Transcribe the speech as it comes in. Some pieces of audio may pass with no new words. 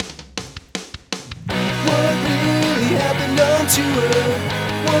What really happened on tour?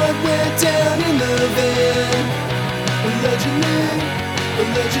 What went down in the van?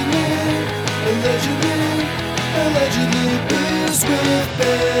 Allegedly, beers with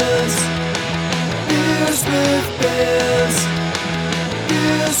bands. Beers with bands.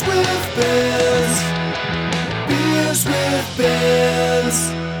 Beers with bands. Beers with bands.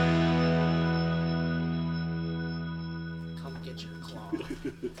 Come get your claw.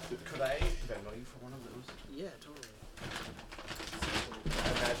 Could I Venmo you for one of those? Yeah, totally. I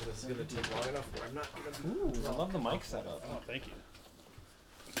imagine this is gonna take long enough where I'm not gonna be. Ooh, I love the mic setup. Oh, thank you.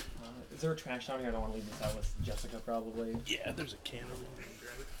 Is there a trash down here? I don't want to leave this out with Jessica, probably. Yeah, there's a can over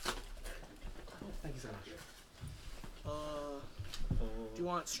here. Thank you so much. Do you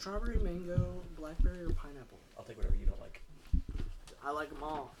want strawberry, mango, blackberry, or pineapple? I'll take whatever you don't like. I like them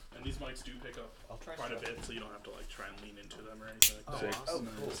all. And these mics do pick up I'll try quite a bit, so you don't have to like try and lean into them or anything like that. Awesome.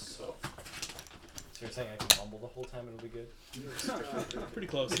 cool. So So you're saying I can mumble the whole time and it'll be good? pretty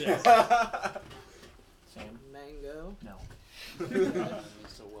close, yeah. Sam? Mango. No.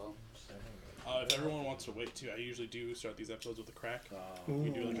 So well. If everyone wants to wait too, I usually do start these episodes with a crack.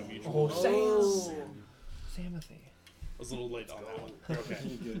 We do like a mutual. Oh, Oh. Samothy. I was a little late on that one.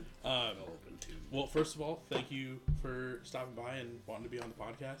 Okay. Well, first of all, thank you for stopping by and wanting to be on the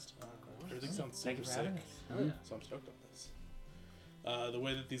podcast. Everything sounds super Thank you for sick, having us. Oh, yeah. so I'm stoked on this. The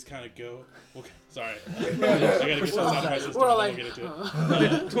way that these kind of go. Well, sorry, I gotta get this out of my system. We're And like, then we'll get into it.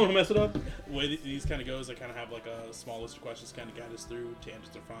 Don't want to mess it up. The way that these kind of goes, I kind of have like a small list of questions to kind of guide us through.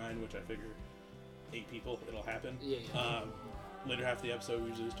 Tangents are fine, which I figure 8 people, it'll happen. Yeah. Later half of the episode, we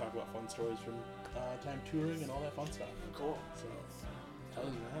usually just talk about fun stories from time touring and all that fun stuff. Cool. So, other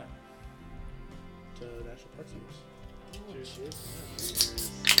than that, to National Park Service.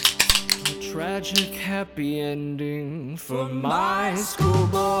 A tragic happy ending for my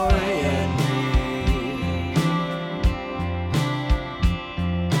schoolboy and me.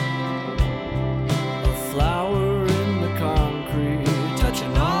 A flower in the concrete,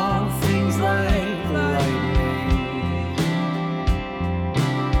 touching all things like lightning.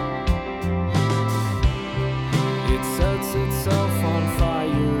 It sets itself on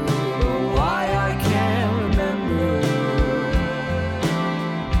fire, but why I can't remember.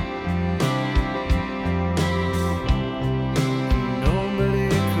 Nobody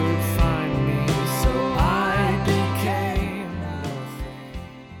could find me, so I became nothing.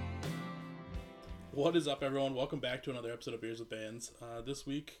 What is up, everyone? Welcome back to another episode of Beers with Bands. This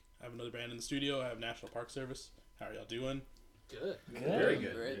week, I have another band in the studio. I have National Park Service. How are y'all doing? Good. Very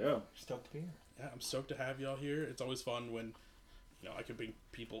good. Great. Yeah. Stoked to be here. Yeah, I'm stoked to have y'all here. It's always fun when, I can bring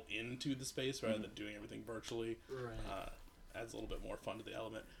people into the space rather than doing everything virtually. Right. Adds a little bit more fun to the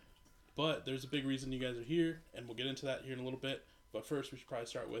element. But there's a big reason you guys are here, and we'll get into that here in a little bit. But first, we should probably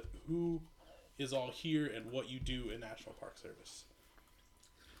start with who is all here and what you do in National Park Service.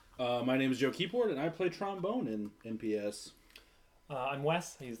 My name is Joe Keyport, and I play trombone in NPS. I'm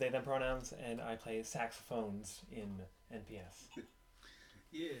Wes. I use they, them pronouns, and I play saxophones in NPS.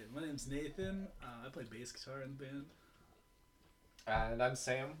 Yeah, my name's Nathan. I play bass guitar in the band. And I'm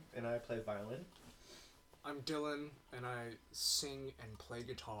Sam, and I play violin. I'm Dylan, and I sing and play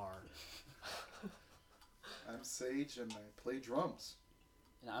guitar. I'm Sage and I play drums.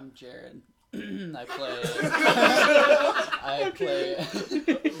 And I'm Jared. I play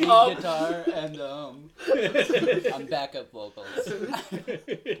lead guitar and I'm backup vocals.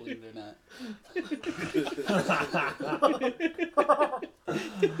 Believe it or not.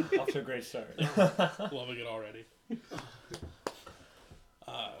 Off to a great start. Loving it already.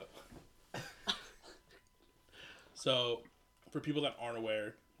 So, for people that aren't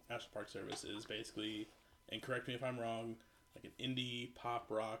aware, National Park Service is basically, and correct me if I'm wrong, like an indie pop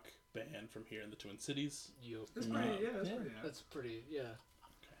rock band from here in the Twin Cities. Yup. That's pretty, that's pretty out. That's pretty, yeah.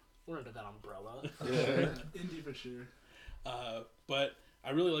 Okay. We're under that umbrella. Indie for sure. But I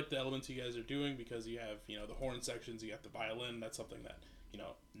really like the elements you guys are doing because you have, the horn sections, you got the violin. That's something that,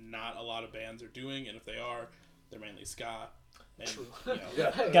 not a lot of bands are doing, and if they are, they're mainly ska. And, True.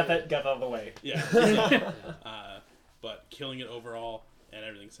 Got that out of the way. Yeah. But killing it overall, and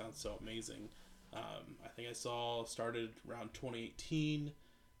everything sounds so amazing. I think I saw started around 2018.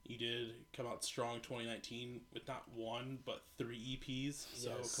 You did come out strong 2019 with not 1 but 3 EPs,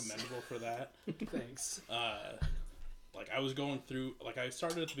 so Yes. commendable for that. Thanks. I was going through, I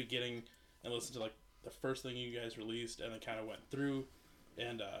started at the beginning and listened to the first thing you guys released, and then kind of went through,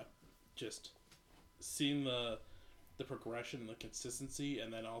 and just seeing the progression and the consistency,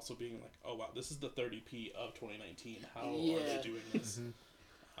 and then also being like, oh wow, this is the 3rd EP of 2019. How are they doing this?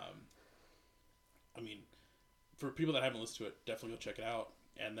 I mean, for people that haven't listened to it, definitely go check it out.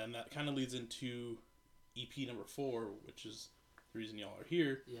 And then that kind of leads into EP number 4, which is the reason y'all are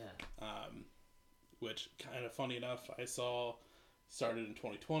here. Yeah. Which kind of funny enough, I saw started in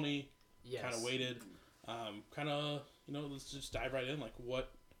 2020. Yes. Kind of waited. Let's just dive right in. Like, what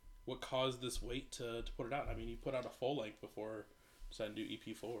caused this wait to put it out? I mean, you put out a full length before deciding to do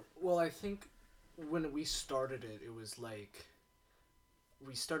EP4. Well, I think when we started it, it was like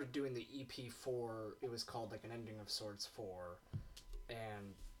we started doing the EP4. It was called like an ending of sorts 4,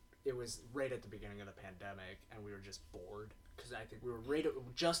 and it was right at the beginning of the pandemic, and we were just bored because I think we were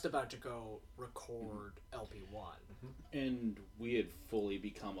just about to go record LP1. And we had fully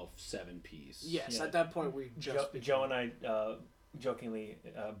become a 7-piece. Yes, Yeah. at that point we just Joe and I jokingly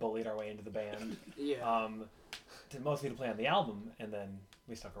bullied our way into the band. yeah. To mostly to play on the album, and then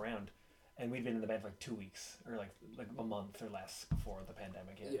we stuck around. And we'd been in the band for like 2 weeks, or like a month or less before the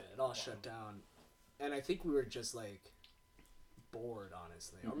pandemic hit. Yeah, it all shut down. And I think we were just like bored,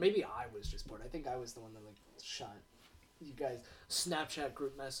 honestly. Or maybe I was just bored. I think I was the one that like shot you guys. Snapchat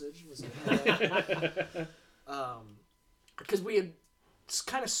group message was because we had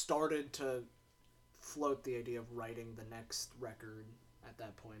kind of started to float the idea of writing the next record at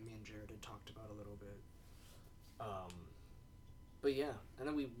that point. Me and Jared had talked about a little bit. But yeah, and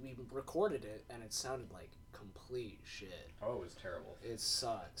then we recorded it, and it sounded like complete shit. Oh, it was terrible. It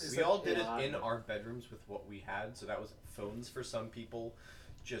sucks. We all did it in our bedrooms with what we had, so that was phones for some people,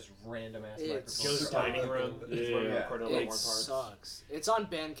 just random ass microphones. Joe's for other dining room people. is where we Yeah. recorded a lot It more parts. sucks. It's on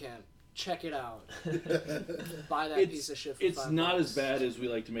Bandcamp. Check it out. Buy that piece of shit for It's $5. not as bad as we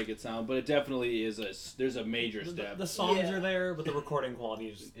like to make it sound, but it definitely is there's a major step. The songs Yeah. are there, but the recording quality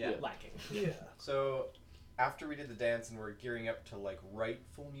is Yeah. lacking. Yeah. So, after we did the dance and we're gearing up to like write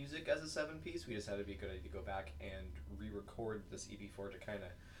full music as a 7-piece, we decided it'd be a good idea to go back and re-record this EP4 to kind of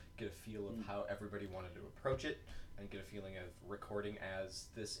get a feel of how everybody wanted to approach it and get a feeling of recording as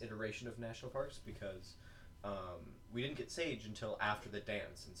this iteration of National Parks, because we didn't get Sage until after the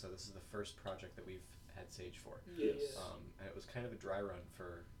dance, and so this is the first project that we've had Sage for. Yes. And it was kind of a dry run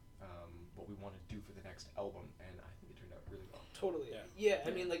for what we wanted to do for the next album, and I think it turned out really well. Totally. Yeah. Yeah,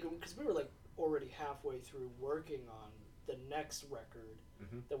 I mean, like, because we were, like, already halfway through working on the next record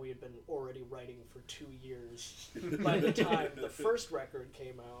Mhm. that we had been already writing for 2 years by the time the first record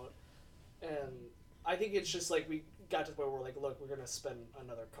came out. And I think it's just, like, we got to the point where we're like, look, we're going to spend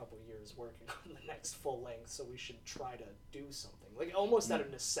another couple years working on the next full length, so we should try to do something. Like, almost out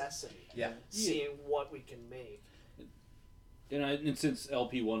of necessity. Yeah. Seeing what we can make. And since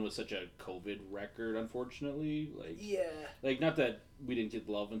LP1 was such a COVID record, unfortunately, Yeah. not that we didn't get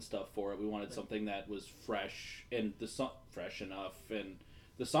love and stuff for it. We wanted something that was fresh and fresh enough, and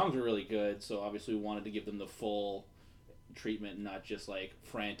the songs were really good. So obviously, we wanted to give them the full treatment, not just like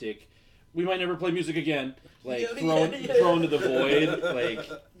frantic. We might never play music again. Like thrown into the void. Like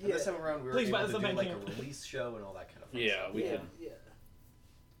And this time around, we were Please buy able to the do like a Bandcamp. release show and all that kind of fun yeah, stuff. we yeah, could. yeah.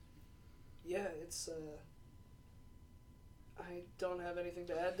 Yeah, it's I don't have anything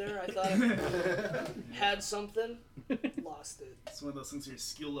to add there. I thought I had something, lost it. It's one of those things where your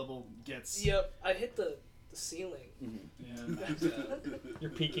skill level gets. Yep, I hit the ceiling. Yeah.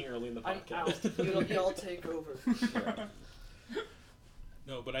 You're peaking early in the I'm podcast. out. Y'all take over.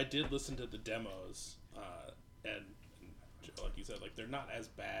 No, but I did listen to the demos, and like you said, like they're not as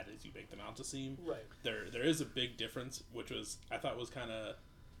bad as you make them out to seem. Right. There is a big difference, which I thought was kind of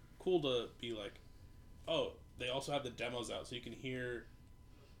cool to be like, oh, they also have the demos out, so you can hear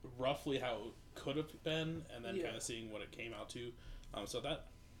roughly how it could have been, and then Yeah. kind of seeing what it came out to. So I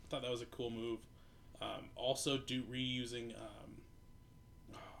thought that was a cool move. Also, reusing.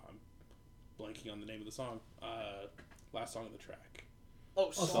 I'm blanking on the name of the song. Last song of the track. Oh,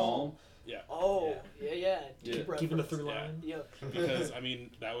 Psalm. Psalm. Yeah. Oh, yeah. Yeah. Deep Keeping the reference. through Yeah. line. Yep. Because I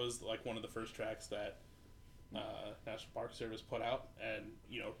mean that was like one of the first tracks that National Park Service put out, and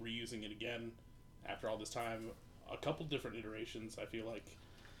reusing it again after all this time, a couple different iterations. I feel like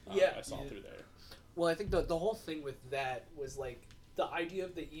Yeah. I saw through there. Well, I think the whole thing with that was like the idea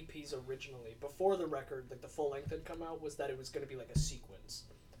of the EPs originally before the record, like the full length had come out, was that it was going to be like a sequence.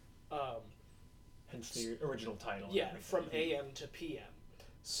 Hence the original title. and Yeah, everything. from AM to PM.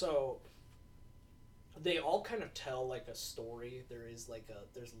 So they all kind of tell like a story. There's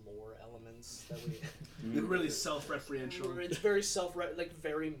lore elements that we You're really self-referential. it's very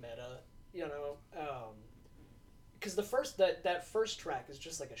very meta, because the first that first track is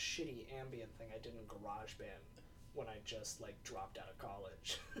just like a shitty ambient thing I did in GarageBand when I just like dropped out of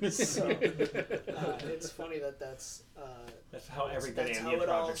college. So it's funny that's how every good that's how ambient it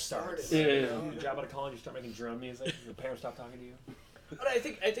all project starts. started. Yeah. You know? You drop out of college, you start making drone music. Your parents stop talking to you. But I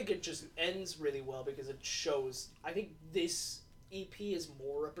think it just ends really well because it shows. I think this EP is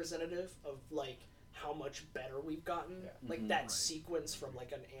more representative of like how much better we've gotten. Yeah. Like Mhm. that Right. sequence from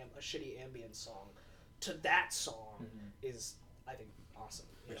like a shitty ambient song to that song is, I think, awesome.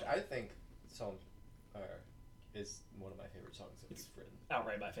 you Which know? I think song is one of my favorite songs that It's- we've written.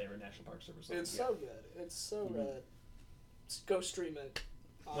 Outright my favorite National Park Service song. It's so good. It's so good. Go stream it.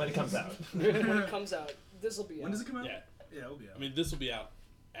 When it comes out. When it comes out, this will be When out. does it come out? Yeah. Yeah, it'll be out. I mean, this will be out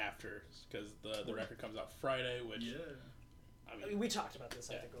after because the record comes out Friday, which yeah. I I mean, mean, we talked about this,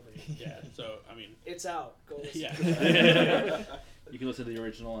 I Yeah. think, over yeah. So I mean, It's out. Go listen. yeah. You can listen to the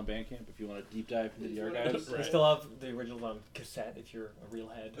original on Bandcamp if you want to deep dive into the archives. I Right. still have the original on cassette if you're a real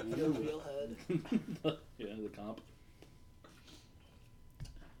head. You're a real head. Yeah, the comp.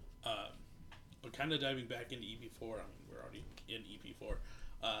 But kind of diving back into EP4. I mean, we're already in EP4.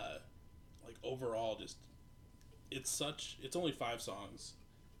 Like overall, just it's only 5 songs.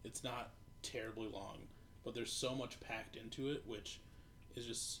 It's not terribly long, but there's so much packed into it, which is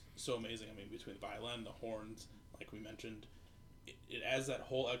just so amazing. I mean, between the violin, the horns, like we mentioned, it adds that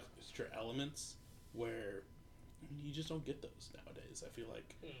whole extra elements where you just don't get those nowadays. I feel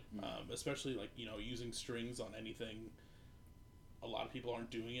like, especially like using strings on anything. A lot of people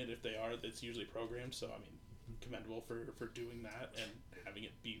aren't doing it. If they are, it's usually programmed. So I mean, commendable for doing that and having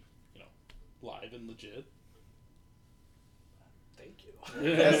it be live and legit. Thank you.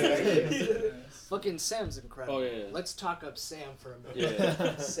 Yes, thank you. Fucking Sam's incredible. Oh, yeah. Let's talk up Sam for a minute.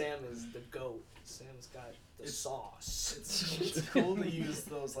 Yeah. Sam is the goat. Sam's got the sauce. It's cool to use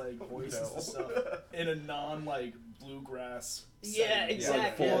those like voices and stuff in a non like bluegrass. Yeah, setting.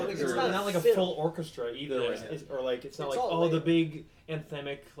 exactly. full- Like, it's or not, not like a fiddle. full orchestra either, Yeah. or like it's not It's like all the layered. big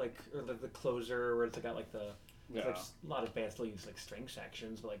anthemic like or the closer where it's got like the Yeah. like a lot of bands still use like string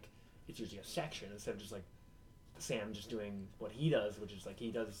sections, but like it's usually a section instead of just like Sam just doing what he does, which is like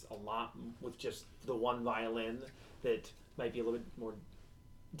he does a lot with just the one violin that might be a little bit more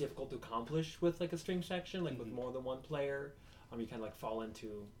difficult to accomplish with like a string section, like with more than one player. You kind of like fall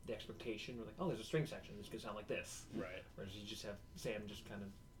into the expectation. We're like, oh, there's a string section. It's gonna sound like this. Right. Whereas you just have Sam just kind of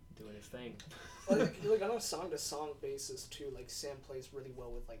doing his thing. like on a song-to-song basis too, like Sam plays really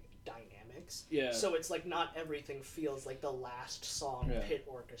well with like dynamics. Yeah. So it's like not everything feels like the last song Yeah. pit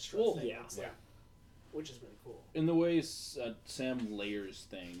orchestra Well, thing. yeah. It's like, which is really cool. In the way Sam layers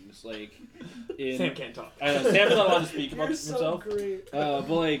things, like in Sam can't talk. I know Sam's not allowed to speak about You're so himself. great. But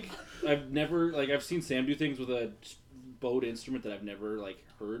like I've seen Sam do things with a bowed instrument that I've never like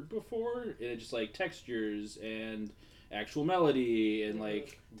heard before, and it's just like textures and actual melody and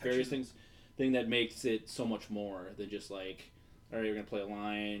like various thing that makes it so much more than just like, all right, you're gonna play a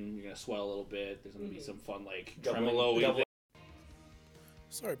line, you're gonna swell a little bit, there's gonna be some fun like tremolo Doubling.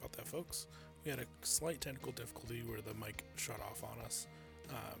 Sorry about that, folks. We had a slight technical difficulty where the mic shut off on us.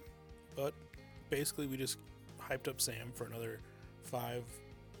 But basically, we just hyped up Sam for another 5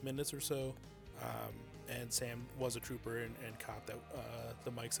 minutes or so. And Sam was a trooper and caught that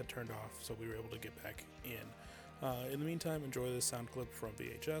the mics had turned off, so we were able to get back in. In the meantime, enjoy this sound clip from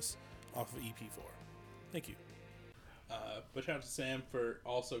VHS off of EP4. Thank you. But shout out to Sam for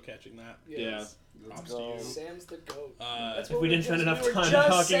also catching that. Yeah. Props to you. Sam's the goat. That's what we were didn't spend just- enough we were time just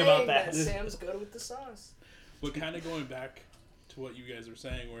talking about saying that. Sam's good with the sauce. But kind of going back to what you guys were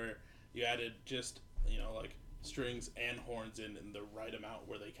saying, where you added just like strings and horns in the right amount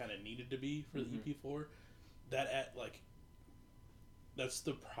where they kind of needed to be for the EP4. That's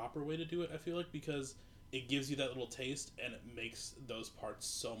the proper way to do it. I feel like because it gives you that little taste and it makes those parts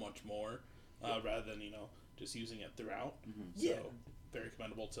so much more rather than just using it throughout. So Yeah. very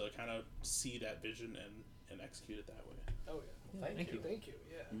commendable to kind of see that vision and execute it that way. Oh yeah. Thank you. Thank you.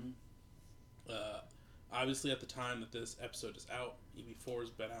 Yeah. Obviously, at the time that this episode is out, EV4 has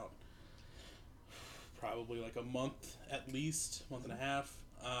been out probably like a month at least, month and a half.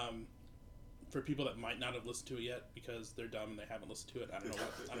 For people that might not have listened to it yet because they're dumb and they haven't listened to it, I don't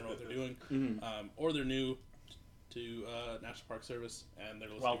know what they're doing, or they're new to National Park Service and they're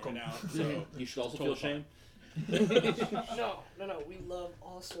listening Welcome. right now. So You should also Totally feel shame. No. We love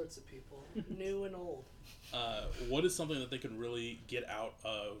all sorts of people, new and old. what is something that they can really get out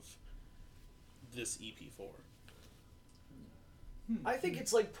of this EP4? I think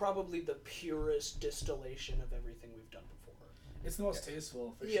it's like probably the purest distillation of everything we've done before. It's the most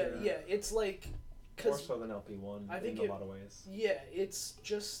tasteful for Yeah, sure. yeah. It's like, More cause so than LP1 I think in a it- lot of ways. yeah, it's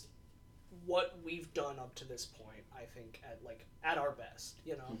just what we've done up to this point. I think at our best,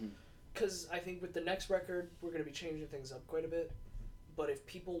 because I think with the next record we're gonna be changing things up quite a bit. But if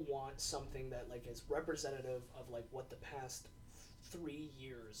people want something that like is representative of like what the past 3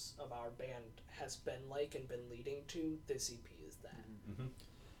 years of our band has been like and been leading to, this EP is that.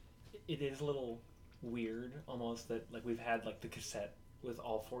 It is a little weird almost that like we've had like the cassette with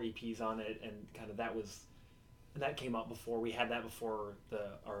all 4 EPs on it, and kind of that came out before we had that before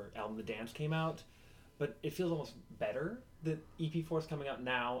our album The Dance came out. But it feels almost better that EP4 is coming out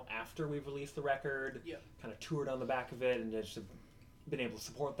now after we've released the record, kind of toured on the back of it, and just been able to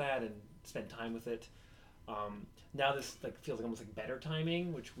support that and spend time with it. Now this feels like almost like better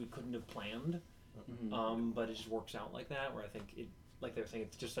timing, which we couldn't have planned, but it just works out like that. Where I think it, like they were saying,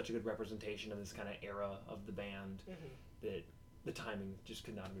 it's just such a good representation of this kind of era of the band that the timing just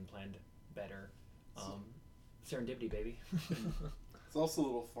could not have been planned better. Serendipity, baby. It's also a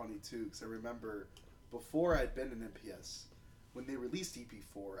little funny too, because I remember before I'd been in MPS, when they released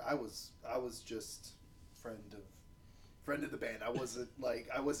EP4, I was just friend of the band. I wasn't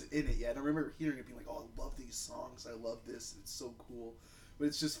in it yet. I remember hearing it being like, "Oh, I love these songs. I love this. It's so cool." But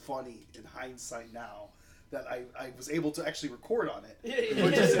it's just funny in hindsight now that I was able to actually record on it.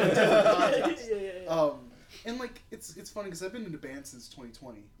 But just in a different context. And like it's funny because I've been in the band since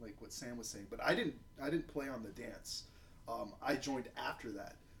 2020, like what Sam was saying. But I didn't play on the Dance. I joined after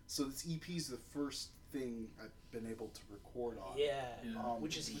that. So this EP is the first thing I've been able to record on.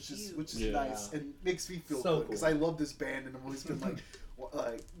 Which is nice and makes me feel So good because I love this band and I've always been like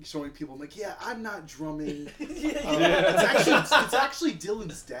showing people, I'm like, yeah, I'm not drumming. It's actually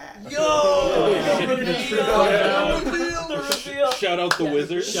Dylan's dad. Shout out the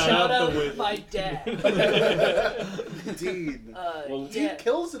wizard. Shout out my dad. Dean. Well, Dean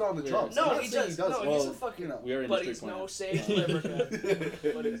kills it on the drums. No, I'm not he saying does. He does. No, Well, he's a fucking. we are in But the he's street no plant. Sage liver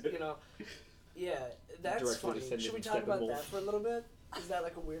guy. But he's, yeah, that's Directly funny. descended Should we from talk about Steppenwolf. that for a little bit? Is that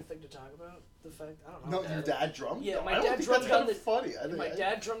like a weird thing to talk about? The fact I don't know. No, your dad drummed? Yeah, No, my I don't dad think drummed that's on kind the. of funny. I think My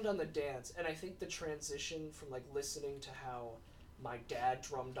dad drummed on the Dance, and I think the transition from like listening to how my dad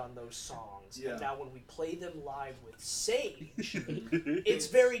drummed on those songs, Yeah. and now when we play them live with Sage, it's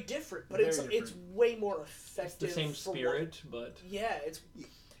very different. But Very it's different. way more It's effective. the same for what- spirit, but yeah, it's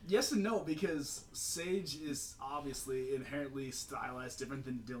Yes and no, because Sage is obviously inherently stylized different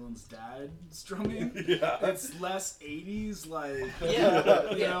than Dylan's dad's drumming. Yeah. It's less 80s, like... yeah,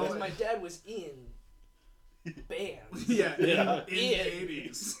 you yeah. know? Because my dad was in bands. Yeah, Yeah. in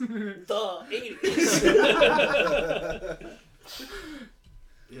 80s. The 80s.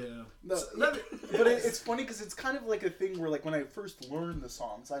 Yeah. No, but it's funny because it's kind of like a thing where, like, when I first learned the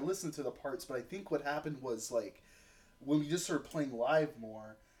songs, I listened to the parts, but I think what happened was, like, when we just started playing live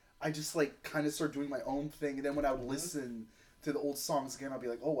more, I just, like, kind of started doing my own thing, and then when I would listen to the old songs again, I'd be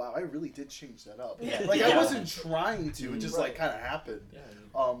like, oh, wow, I really did change that up. Yeah. Like, I Yeah. wasn't trying to, it just, like, Right. kind of happened. yeah.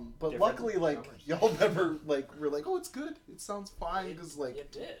 But Different luckily, like, drummers. y'all never, like, were like, oh, it's good, it sounds fine, because, like,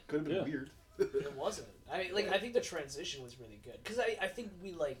 It did. could have been Yeah. weird. It wasn't. I think the transition was really good because I think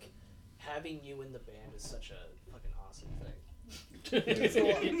we like having you in the band is such a fucking awesome thing.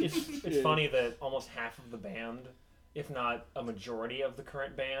 It's funny that almost half of the band, if not a majority of the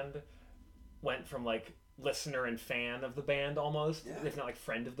current band, went from like listener and fan of the band almost, Yeah. if not like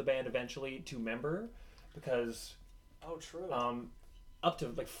friend of the band eventually, to member, because Oh, true. up to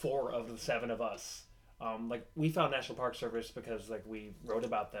like 4 of the 7 of us, like we found National Park Service because like we wrote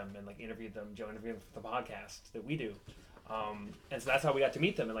about them and like interviewed them. Joe interviewed them for the podcast that we do, and so that's how we got to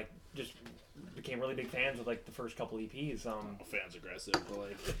meet them and like just became really big fans of like the first couple EPs. Fans aggressive, but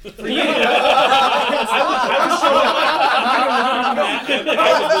like. For you,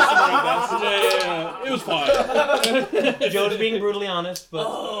 Yeah. It was fine. Joe's being brutally honest, but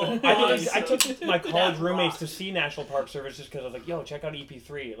I so took my college that roommates rocked. to see National Park Service just because I was like, yo, check out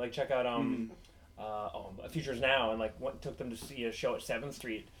EP3, like check out Futures Now, and like took them to see a show at 7th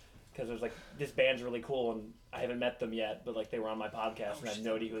Street because it was like this band's really cool and I haven't met them yet, but like they were on my podcast and I have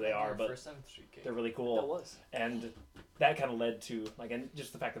no idea who they are, but First 7th Street gig. they're really That cool, was. and that kind of led to like, and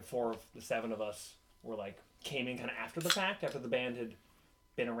just the fact that 4 of the 7 of us were like came in kind of after the fact, after the band had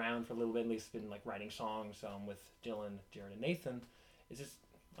been around for a little bit, at least been like writing songs with Dylan, Jared, and Nathan. It's just,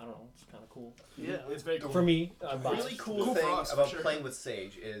 I don't know, it's kind of cool Yeah. It's very cool. for me. The biased. really cool Cool for thing us, for about sure. playing with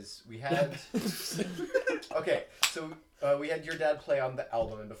Sage is we had okay, so we had your dad play on the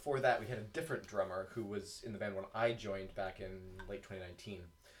album, and before that we had a different drummer who was in the band when I joined back in late 2019,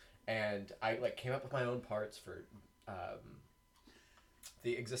 and I like came up with my own parts for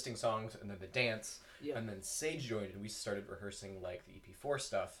the existing songs and then the dance, Yeah. and then Sage joined and we started rehearsing like the EP4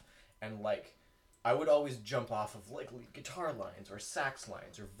 stuff, and like I would always jump off of like guitar lines or sax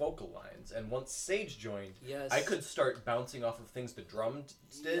lines or vocal lines, and once Sage joined, Yes. I could start bouncing off of things the drums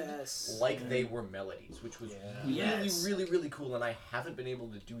did Yes. like they were melodies, which was really, Yes. really, really cool, and I haven't been able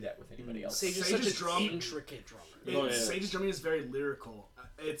to do that with anybody else. Sage is Sage's such an drum- intricate drummer. Oh, yeah. Sage's drumming is very lyrical.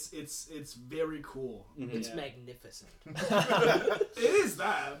 It's very cool. It's Yeah. magnificent. It is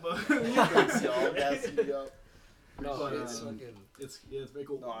that, but Y'all gassing me up. No, But, it's um, fucking. It's very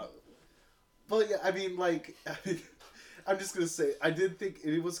cool. No, but yeah, I mean, like, I'm just gonna say, I did think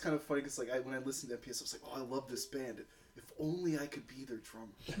it was kind of funny because, like, when I listened to MPS, I was like, oh, I love this band. If only I could be their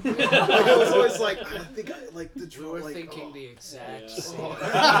drummer. Like, I was always like, I think I like the We drummer. were like, thinking oh. the exact Yeah.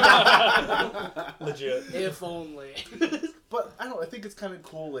 same. Legit. If only. But I don't know, I think it's kind of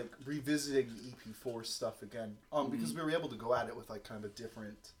cool, like, revisiting the EP4 stuff again. Because we were able to go at it with, like, kind of a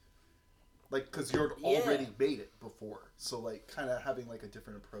different, like, because you'd already made it before. So, like, kind of having, like, a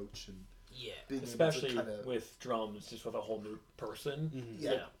different approach and Yeah. being Especially able to kind of... with drums, just with a whole new person.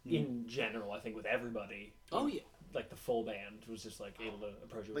 Yeah. Like, in general, I think with everybody. Oh yeah. Like the full band was just like able to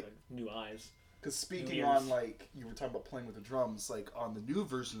approach it with like new eyes. Because speaking Years. on, like, you were talking about playing with the drums, like, on the new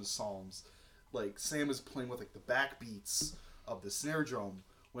version of Psalms, like, Sam is playing with, like, the backbeats of the snare drum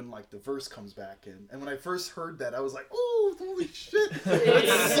when, like, the verse comes back in. And when I first heard that, I was like, oh, holy shit,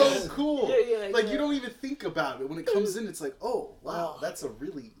 that's so cool. Yeah, like, yeah. you don't even think about it. When it comes in, it's like, oh, wow, Oh. that's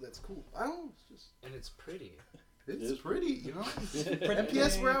cool. I don't know, it's just, And it's pretty. it's pretty, you know?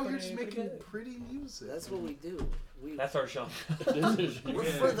 MPS, we're out here just making pretty music. That's what we do. We That's our genre. we're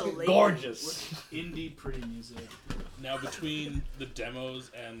for the ladies. Gorgeous. Indie pretty music. Now between the demos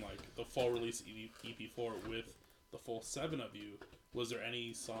and like the full release EP4 with the full 7 of you, was there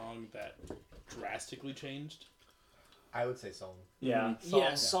any song that drastically changed? I would say Psalm. Yeah.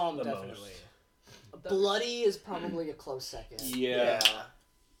 Yeah, Psalm the definitely. Bloody is probably a close second. Yeah.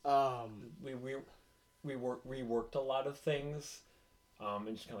 We reworked a lot of things, and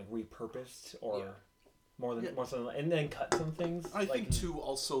just kind of like repurposed or Yeah. more so, and then cut some things. I like, think too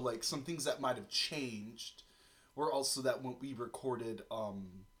also like some things that might have changed were also that when we recorded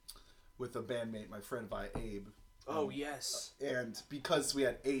with a bandmate, my friend Abe. Oh yes. And because we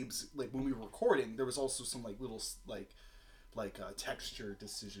had Abe's like when we were recording, there was also some like little texture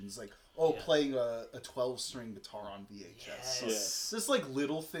decisions like playing a 12-string guitar on VHS. Yes. So just like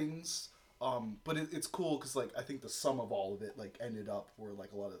little things. But it's cool because like I think the sum of all of it like ended up where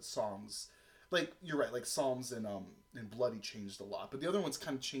like a lot of the songs, like you're right, like Psalms and Bloody changed a lot, but the other ones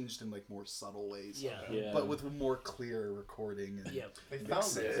kind of changed in like more subtle ways. Yeah. But with a more clear recording and Yep. They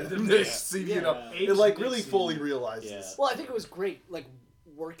found it. mixing, you know, it like really fully realizes. Well, I think it was great, like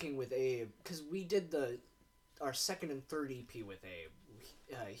working with Abe, because we did our second and third EP with Abe.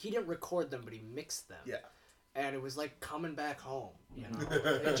 He didn't record them, but he mixed them. Yeah. And it was like coming back home, you know.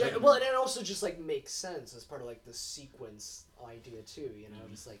 Well, and it also just like makes sense as part of like the sequence idea too, you know,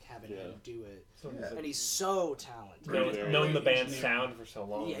 just like having him do it. And he's so talented. Knowing the band's sound for so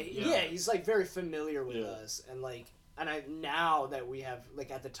long. Yeah, he's like very familiar with us, and like, and now that we have like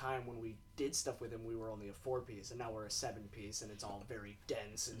at the time when we did stuff with him, we were only a 4-piece, and now we're a 7-piece, and it's all very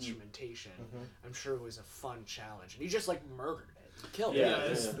dense instrumentation. I'm sure it was a fun challenge, and he just like murdered it. Killed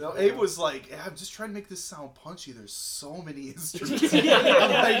it. No, Abe was like, I'm just trying to make this sound punchy. There's so many instruments.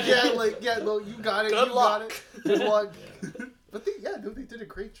 I'm like, no, you got it. Good you luck. got it. Good luck. But they did a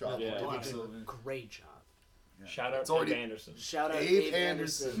great job. Yeah. They did Absolutely. a great job. Shout out It's to already- Abe Anderson. Shout out Abe Abe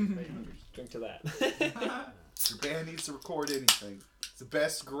Anderson. Drink to that. Your band needs to record anything. It's the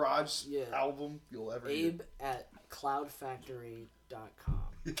best garage album you'll ever hear. Abe at cloudfactory.com.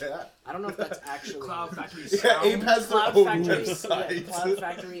 Yeah. I don't know if that's actually Cloud Factory Yeah, Sound. Abe has their Cloud own Factory, website. yeah,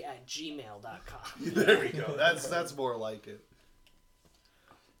 cloudfactory at gmail.com. There we go. That's more like it.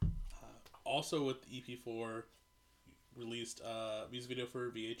 Also with EP4, released a music video for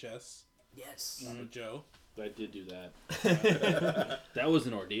VHS Yes. with Joe. I did do that. That was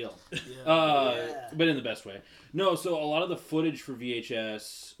an ordeal. Yeah. But in the best way. No, so a lot of the footage for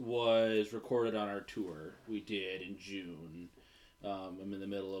VHS was recorded on our tour we did in June. I'm in the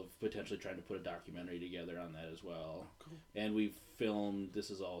middle of potentially trying to put a documentary together on that as well. Cool. And we filmed, this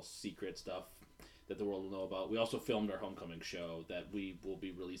is all secret stuff that the world will know about. We also filmed our homecoming show that we will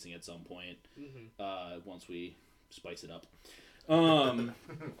be releasing at some point once we spice it up.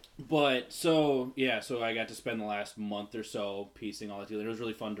 But so I got to spend the last month or so piecing all that together. It was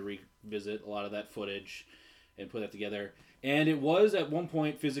really fun to revisit a lot of that footage and put that together. And it was at one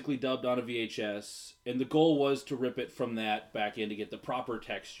point physically dubbed on a VHS, and the goal was to rip it from that back in to get the proper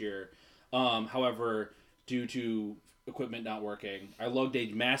texture. However, due to equipment not working, I lugged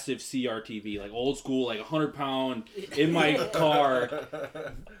a massive CRTV, like old school, like 100-pound, in my car.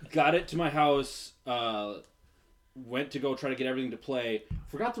 Got it to my house. Went to go try to get everything to play.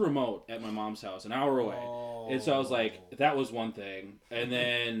 Forgot the remote at my mom's house, an hour away. And so I was like, that was one thing. And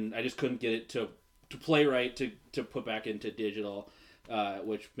then I just couldn't get it to play right, to put back into digital,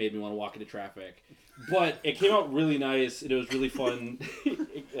 which made me want to walk into traffic. But it came out really nice. It was really fun,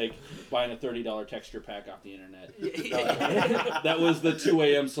 like buying a $30 texture pack off the internet. That was the 2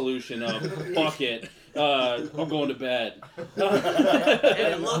 a.m. solution of fuck it. I'm going to bed. And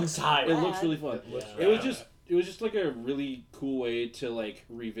it looks tired. It looks really fun. looks It was just like a really cool way to like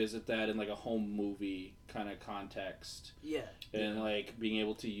revisit that in like a home movie kind of context, Yeah. and like being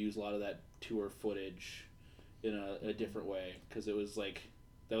able to use a lot of that tour footage in a different way, because it was like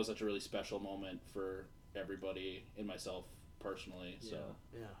that was such a really special moment for everybody and myself personally. So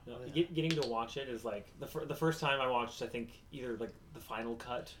Yeah. No, Oh, yeah. Getting to watch it is like the first time I watched, I think either like the final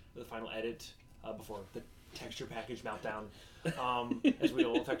cut, the final edit before the texture package meltdown, as we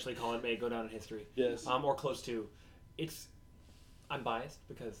will affectionately call it, may go down in history. yes, Or close to. I'm biased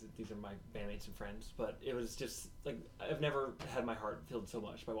because these are my bandmates and friends, but it was just like I've never had my heart filled so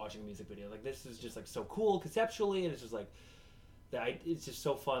much by watching a music video. Like this is just like so cool conceptually, and it's just like it's just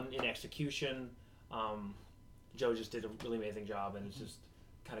so fun in execution. Joe just did a really amazing job, and it just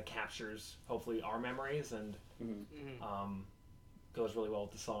kind of captures hopefully our memories and goes really well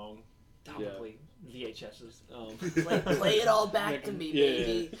with the song. Topically, VHSs. Play it all back to me,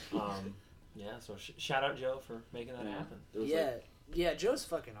 baby. Yeah, so shout out Joe for making that happen. Yeah, Joe's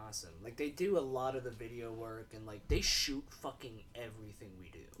fucking awesome. Like, they do a lot of the video work, and, like, they shoot fucking everything we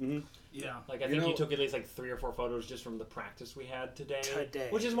do. Yeah. Like, I think you took at least, like, 3 or 4 photos just from the practice we had today. Today.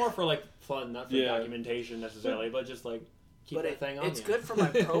 Which is more for, like, fun, not for documentation necessarily, but just, like, keep But that thing on it's you. good for my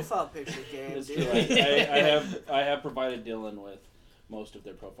profile picture game, That's dude. true. I have provided Dylan with most of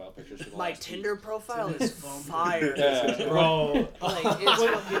their profile pictures for the My last Tinder profile is fire. Yeah. Bro. Like, it's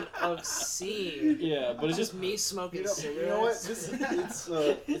fucking obscene. Yeah, but it's just me smoking cigarettes. You know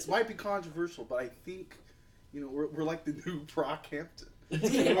what? It might be controversial, but I think we're like the new Brockhampton.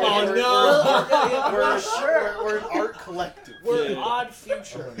 Oh, no! We're sure. We're an art collective. We're an odd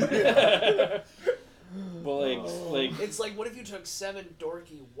future. But like It's like, what if you took 7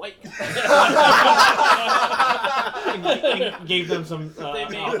 dorky white and gave them some They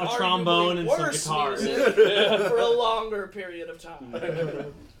made a trombone and some worse guitar. music for a longer period of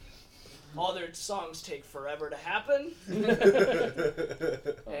time. All their songs take forever to happen. And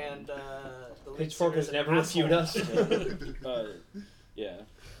the lead Pitchfork singer's has an never reviewed asshole. us. yeah.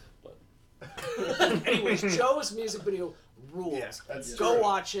 Anyways, Joe's music video rules. Yeah, that's Go true.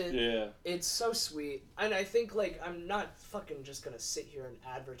 watch it. Yeah. It's so sweet. And I think, like, I'm not fucking just gonna sit here and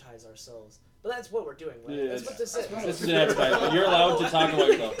advertise ourselves. But that's what we're doing, right? Yeah, That's what this is. This is an advertisement. You're allowed to talk about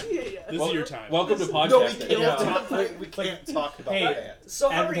yourself. Yeah. This is your time. Welcome to No, we podcasting. can't. We can't talk about Hey. that. So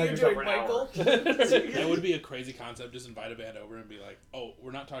how are you Advertise doing, yourself for an hour. Michael? That would be a crazy concept. Just invite a band over and be like, "Oh,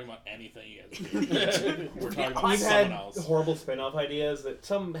 we're not talking about anything you guys do. We're talking about We've someone had else." horrible spin-off ideas that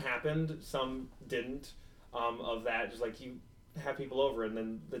some happened, some didn't. Of that, just like you have people over, and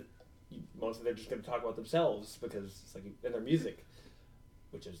then mostly they're just going to talk about themselves because it's like in their music,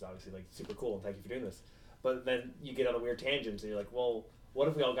 which is obviously like super cool. And thank you for doing this. But then you get on a weird tangent, and you're like, well, what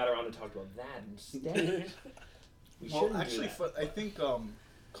if we all got around and talked about that instead? We Well, shouldn't actually, do that. I think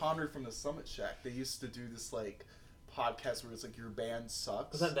Connor from the Summit Shack, they used to do this like podcast where it's like your band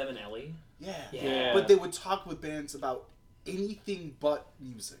sucks. Was that them and Ellie? Yeah. Yeah. But they would talk with bands about anything but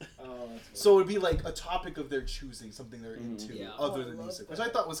music. Oh, that's So it would be like a topic of their choosing, something they're into, Yeah. other Oh, I than love music, that. which I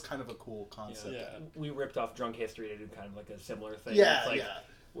thought was kind of a cool concept. Yeah. We ripped off Drunk History to do kind of like a similar thing. Yeah, It's like, yeah.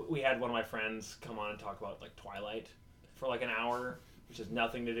 We had one of my friends come on and talk about like Twilight for like an hour, which has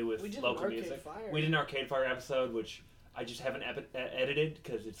nothing to do with We did an local Arcade music. Fire. We did an Arcade Fire episode, which I just haven't edited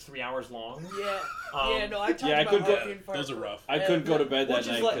because it's 3 hours long. Yeah. Um, No, I talked yeah, I about could go- Arcade Fire. Those are rough. I couldn't go to bed that Which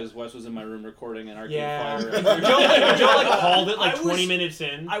is night like- because Wes was in my room recording an Arcade Yeah. Fire. Joe like called it like I 20 was- minutes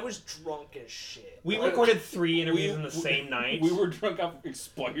in. I was drunk as shit. We Like, recorded 3 interviews in the same night. We were drunk off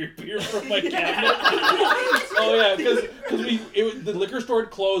expired beer from my cabinet. Oh yeah, because the liquor store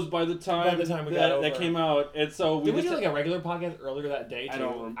had closed by the time we got that over. came out, and so we Did we just do like a regular podcast earlier that day too?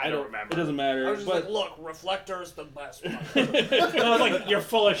 I don't remember. It doesn't matter. I was just but like, look, Reflector's the best one. And I was like, you're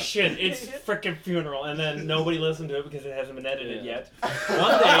full of shit. It's frickin' Funeral. And then nobody listened to it because it hasn't been edited Yeah. yet.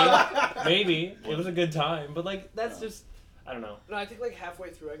 One day, maybe. It was a good time. But, like, that's just, I don't know. No, I think like halfway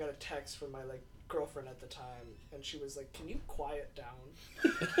through, I got a text from my like girlfriend at the time, and she was like, "Can you quiet down?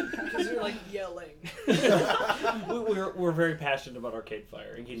 Because you're like yelling." We're very passionate about Arcade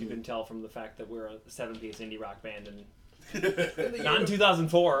Fire, in case you couldn't tell from the fact that we're a 7-piece indie rock band. And not in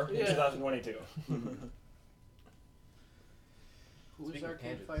 2004, in Yeah. 2022. Who's Speaking of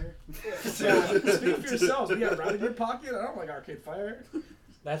Arcade tangents. Fire? Yeah, speak for yourselves. We got Round in Your Pocket. I don't like Arcade Fire.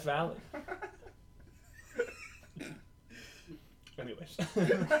 That's valid. Anyways.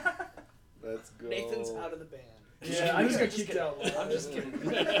 Let's go. Nathan's out of the band. Yeah, I just got kicked out. I'm just kidding. I'm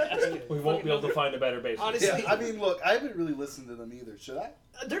just kidding. We won't be able to find a better bassist. Honestly, Yeah, I mean, look, I haven't really listened to them either. Should I?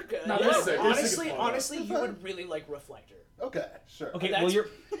 they're good. No, Yeah. they're sick. They're Honestly, sick as fuck. honestly, you would really like Reflector. Okay, sure. Okay, That's- well you're.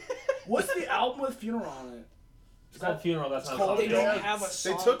 What's the album with Funeral on it? It's called Funeral. That's not a called- song. they don't have a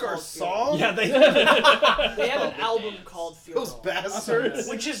song They took our called song. Yeah, they. They have an the album dance. called Those Funeral, bastards.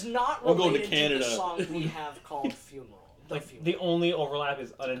 which is not We're going to related to Canada. the song we have called Funeral. The only overlap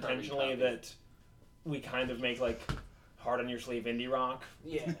is unintentionally copy. that we kind of make like hard on your sleeve indie rock.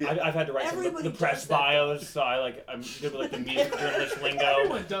 Yeah. I've had to write some of Everybody the press does that, bios, so I'm good with like the music journalist lingo.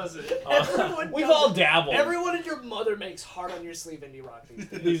 Everyone does it. Everyone We've does all it. dabbled. Everyone and your mother makes hard on your sleeve indie rock these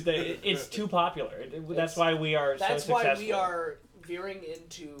days. These days, it's too popular. That's why we are That's so why successful. we are veering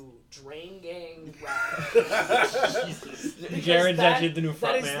into Drain Gang rap. Because Jared's that- actually the new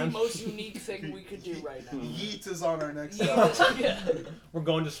That is the frontman. most unique thing we could do right now. Yeet is on our next album. Yeah. We're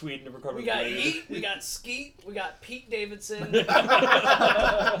going to Sweden to record We with got Blade. Yeet, we got Skeet, we got Pete Davidson.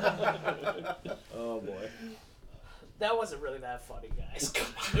 Oh boy. That wasn't really that funny, guys. Come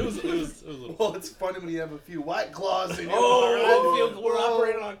on. It was a little. Well, it's funny when you have a few white claws in your I feel we're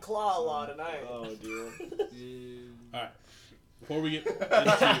operating on claw a lot tonight. Oh dear. All right. Before we get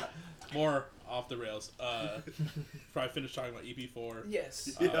into more off the rails, before I finish talking about EP4,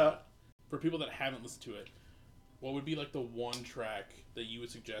 Yes. Yeah. for people that haven't listened to it, what would be like the one track that you would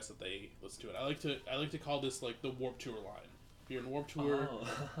suggest that they listen to it? I like to call this like the Warped Tour line. If you're in Warped Tour,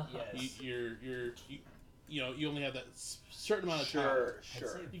 Yes. you only have that certain amount of time.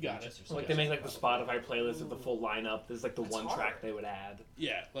 Sure. You got it. Like they make like the Spotify playlist of the full lineup. There's like the That's one hard. track they would add.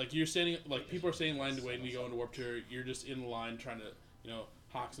 Yeah, like you're standing, like people are standing in line to wait, and you go into Warped Tour. You're just in line trying to,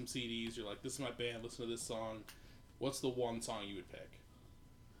 hawk some CDs. You're like, this is my band. Listen to this song. What's the one song you would pick?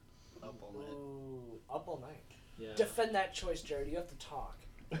 Up all night. Ooh, Up All Night. Yeah. Defend that choice, Jared. You have to talk.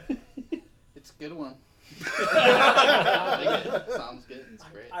 It's a good one. I like it. Sounds good. It's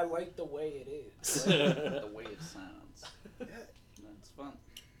great. I like the way it is. The way it sounds. That's fun.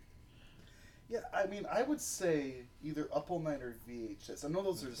 Yeah, I mean, I would say either Up All Night or VHS. I know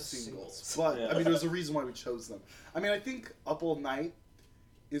those are The singles, singles. but Yeah. I mean, there's a reason why we chose them. I mean, I think Up All Night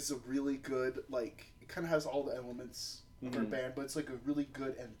is a really good, like, it kind of has all the elements of our Mhm. band, but it's like a really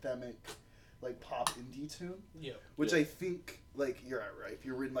good anthemic, like, pop indie tune. Yeah. Which I think, like, you're right. If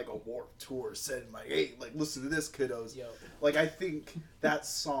you're in, like, a Warped Tour setting, like, hey, like, listen to this, kiddos. Yo. Like, I think that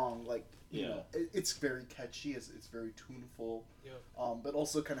song, like, you Yeah. know, it's very catchy. It's very tuneful. Yeah. But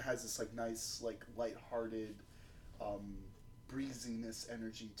also kind of has this, like, nice, like, lighthearted, breeziness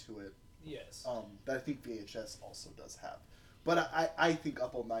energy to it. Yes. That I think VHS also does have. But I think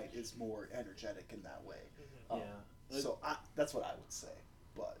Up All Night is more energetic in that way. Yeah. So that's what I would say.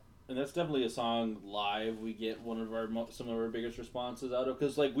 But And that's definitely a song live we get one of our some of our biggest responses out of,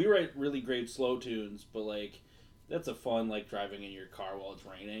 because like we write really great slow tunes, but like that's a fun like driving in your car while it's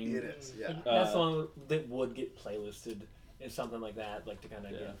raining. it is, yeah. Like, that song that would get playlisted is something like that, like to kind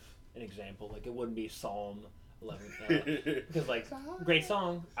of Yeah. give an example. Like it wouldn't be Psalm 11 because like great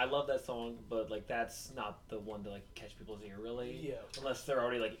song, I love that song, but like that's not the one to like catch people's ear really. Yeah. Unless they're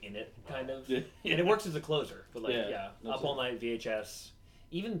already like in it, kind of. Yeah. And it works as a closer, but like Yeah, that's Up All Night, VHS,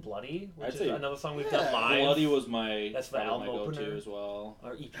 even Bloody, which I'd is say- another song we've Yeah. done live. Bloody was my That's the probably album my go-to opener. as well.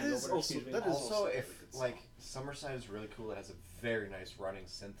 Or EP That is opener, also- excuse me. that is Also, also a if good song. like Summerside is really cool, it has a very nice running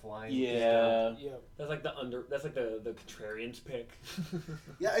synth line. Yeah. Yeah. That's like the contrarians pick.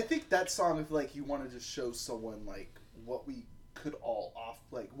 Yeah, I think that song, if like you wanted to show someone like what we could all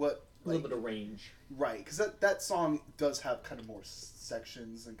like what A like little bit of range. right, because that song does have kind of more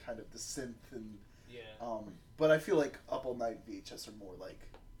sections and kind of the synth and Yeah. but I feel like Up All Night and VHS are more like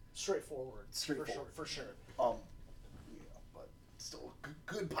Straightforward. Straightforward. For sure. but still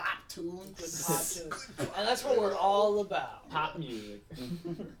good pop tunes. Good pop tunes. And that's what we're all about. Pop music.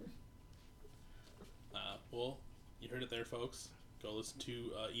 Well, you heard it there, folks. Go listen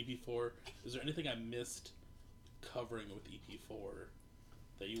to EP4. Is there anything I missed covering with EP4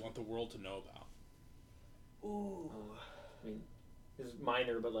 that you want the world to know about? Ooh. I mean, this is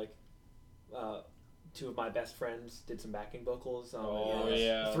minor, but like, two of my best friends did some backing vocals. Oh, Yes.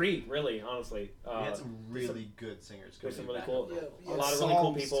 yeah. 3, really, honestly. We had some really good singers. There's some doing really backup cool, vocals. Yeah, a lot of really cool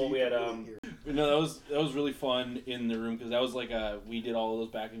Songs, people. too, We you had can really hear. No, that was really fun in the room, because that was like we did all of those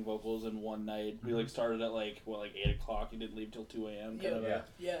backing vocals in one night. We like started at like 8 o'clock and didn't leave till 2 a.m. kind of Yeah. a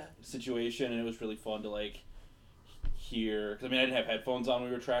Yeah. situation, and it was really fun to like hear. Because I mean, I didn't have headphones on when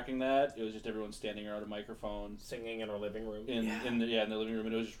we were tracking that. It was just everyone standing around a microphone singing in our living room. in the living room,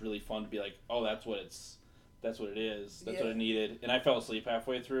 and it was just really fun to be like, oh, that's what it is. That's what Yeah. it needed. And I fell asleep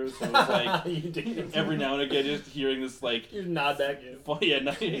halfway through, so it was like You did. every now and again just hearing this like You nod back in.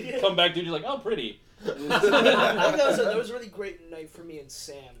 funny, come back to you're like, oh, pretty. I think that was a really great night for me and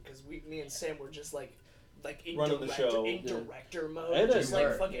Sam because me and Sam were just like like in Running the director, show. in Yeah. director mode, It just is. like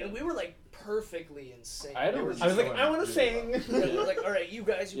Right. fucking. And we were like perfectly in sync. I had a We were really I was like, Going I want to really sing. yeah, we were like, all right, you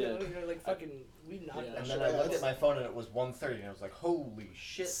guys, you Yeah. know, you're like fucking. We knocked Yeah. that And shit then I out. looked at my phone and it was 1:30 and I was like, holy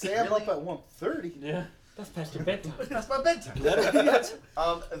shit. Sam really? up at 1:30. Yeah. That's past your bedtime. That's my bedtime.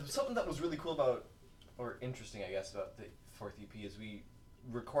 Something that was really cool about, or interesting, I guess, about the fourth EP is we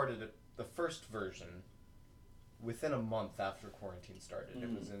recorded the first version within a month after quarantine started. It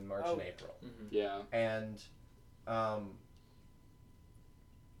was in March Oh, and yeah. April. Yeah. And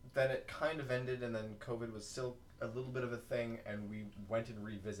then it kind of ended, and then COVID was still a little bit of a thing, and we went and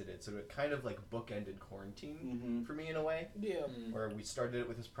revisited. So it kind of like bookended quarantine for me in a way, Yeah. where we started it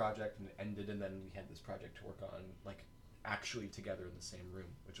with this project and it ended, and then we had this project to work on, like actually together in the same room,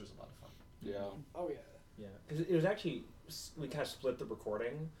 which was a lot of fun. Yeah. Oh yeah. Yeah, because it was actually, we kind of split the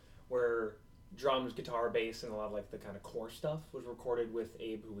recording where drums, guitar, bass, and a lot of like the kind of core stuff was recorded with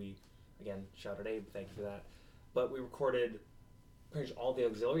Abe, who we, again, shout out Abe, thank you for that. But we recorded pretty much all the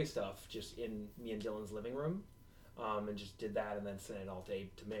auxiliary stuff just in me and Dylan's living room, and just did that and then sent it all to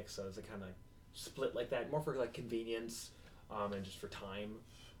Abe to mix. So it was a kind of split like that, more for like convenience and just for time.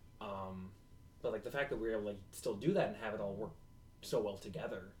 But like the fact that we were able to like still do that and have it all work so well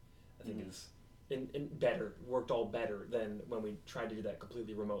together, I think is worked all better than when we tried to do that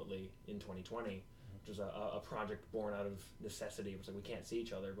completely remotely in 2020, which was a project born out of necessity. It was like we can't see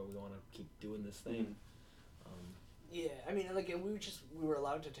each other, but we want to keep doing this thing. Yeah, I mean, like, and we were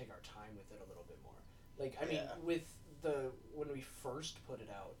allowed to take our time with it a little bit more. Like, I mean, with when we first put it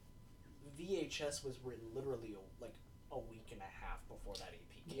out, VHS was written literally like a week and a half before that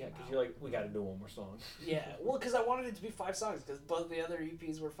EP came Yeah, out. because you're like, we got to do one more song. Yeah, well, because I wanted it to be 5 songs, because both the other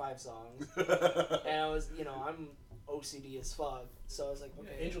EPs were 5 songs, and I was, I'm OCD as fuck, so I was like,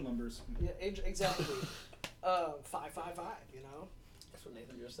 okay, Angel numbers. yeah, exactly, 5, 5, 5, That's what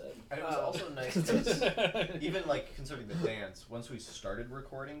Nathan just said. And it was also nice because even like considering the dance, once we started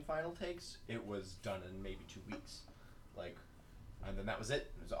recording final takes, it was done in maybe 2 weeks, like, and then that was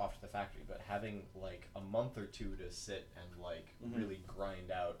it. It was off to the factory. But having like a month or two to sit and like really grind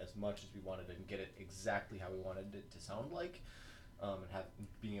out as much as we wanted and get it exactly how we wanted it to sound like, and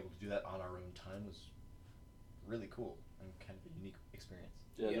being able to do that on our own time was really cool and kind of a unique experience.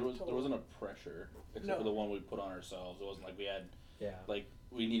 Yeah, Yeah, there totally. wasn't a pressure except No. for the one we put on ourselves. It wasn't like we had Yeah.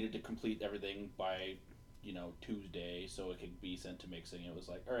 we needed to complete everything by Tuesday so it could be sent to mixing. It was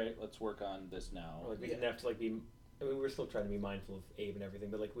like, all right, let's work on this now. Or, like we didn't have to like be. I mean, we were still trying to be mindful of Abe and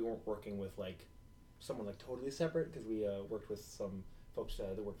everything, but like we weren't working with like someone like totally separate because we worked with some folks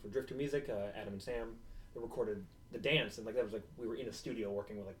that worked for Drifter Music, Adam and Sam. They recorded the dance, and like that was like we were in a studio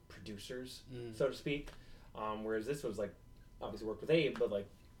working with like producers, so to speak. Whereas this was like obviously worked with Abe, but like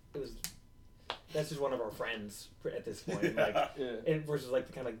it was. That's just one of our friends at this point, like, and versus like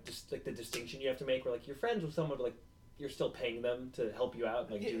the kind of just like the distinction you have to make, where like you're friends with someone, but like you're still paying them to help you out,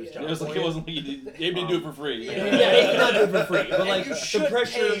 and, like do this job. It was for like you. it wasn't like Abe didn't do it for free. Yeah, he did not do it for free, but like you the should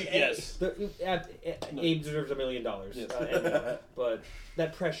pressure. pay Abe. Yes. Abe deserves $1 million, Yes. and more, but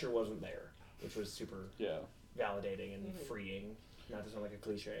that pressure wasn't there, which was super Yeah. validating and freeing. Not to sound like a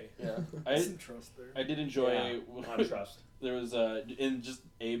cliche. Yeah. Some trust there. I did enjoy A lot of trust. there was in just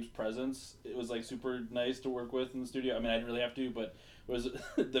Abe's presence, it was like super nice to work with in the studio. I mean, I didn't really have to, but it was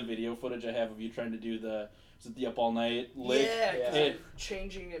the video footage I have of you trying to do the Up All Night lick. Yeah, 'cause And, I'm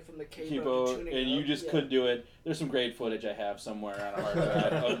changing it from the capo Kipo, to tuning and it you up. just Yeah. couldn't do it. There's some great footage I have somewhere on a hard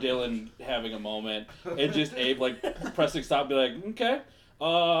drive of Dylan having a moment and just Abe like pressing stop and be like, okay.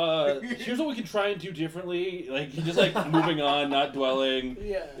 Here's what we can try and do differently. Like just like moving on, not dwelling.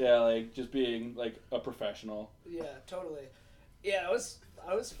 Yeah. Like just being like a professional. Yeah, totally. Yeah, I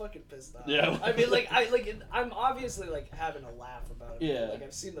was fucking pissed off. Yeah. I mean, I'm obviously like having a laugh about it. Yeah. Like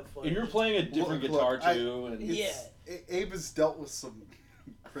I've seen the footage. And you're playing a different Look, guitar I- too. And Yeah. Abe has dealt with some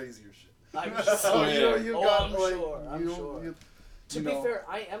crazier shit. I'm Oh, yeah. you Oh, got, I'm like, sure. I'm you- sure. you- To you be know, fair,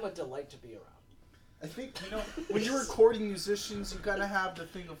 I am a delight to be around. I think when you're recording musicians, you kind of have the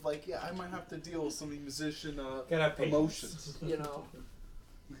thing of like, yeah, I might have to deal with some musician Gotta have patience. emotions. You know.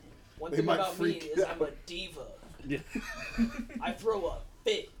 One They thing might about me freak is I'm a out. diva. Yeah. I throw a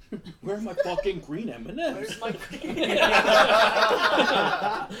fit. Where's my fucking green M&Ms? Where's my?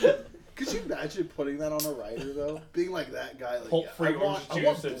 Could you imagine putting that on a writer though? Being like that guy, like Pulp yeah, free I want orange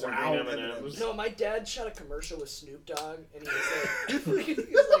juice and some brown green M&Ms. M&Ms. No, my dad shot a commercial with Snoop Dogg, and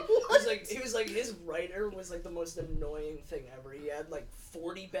he was like, his writer was like the most annoying thing ever. He had like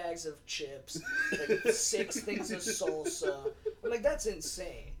 40 bags of chips, like 6 things of salsa. I'm like, that's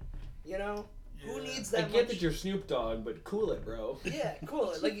insane. You know, who needs I that? get much? that you're Snoop Dogg, but cool it, bro. Yeah,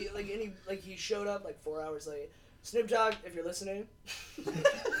 cool. He showed up like 4 hours late. Snoop Dogg, if you're listening,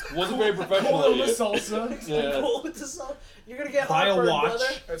 Wasn't very professional. Cool of with you. salsa. Yeah. Cool with the song. You're gonna get Buy a heartburn, watch. brother.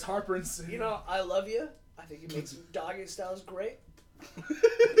 It's Harper and You know, I love you. I think you make some doggy styles great.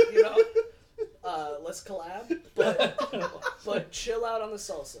 Let's collab, but chill out on the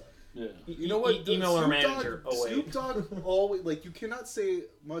salsa. Yeah. You know what? Email our Snoop manager. Dogg, Oh, wait. Snoop Dogg always like you cannot say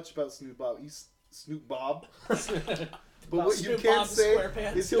much about Snoop Bob. He's Snoop Bob. But About what you Snoop can Bob, say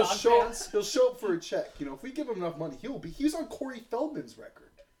SquarePants, is dog pants. he'll show up for a check. You know, if we give him enough money, he's on Corey Feldman's record.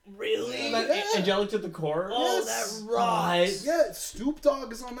 Really? Yeah. Angelic to the core. Oh, Yes. that rocks. Yeah, Snoop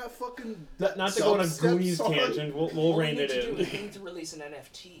Dogg is on that fucking. Not to go on a dubstep Goonies song. tangent. We'll All we rein need it to do is in. we need to release an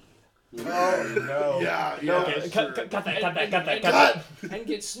NFT. Oh no. Yeah, Okay, yeah. cut that. Cut. And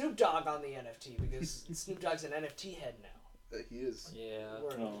get Snoop Dogg on the NFT because Snoop Dogg's an NFT head now. He is. Yeah.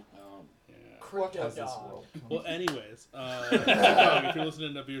 We're Oh, Yeah. crypto Has this dog. world? Well, anyways, if you're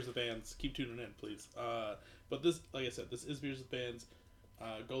listening to Beers with Bands, keep tuning in, please. But this, like I said, this is Beers with Bands.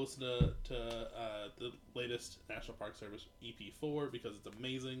 Go listen to the latest National Park Service EP4 because it's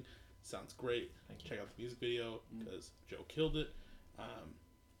amazing. Sounds great. Check out the music video because Joe killed it.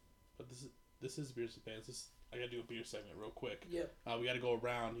 But this is Beers with Bands. I gotta do a beer segment real quick. Yep. We gotta go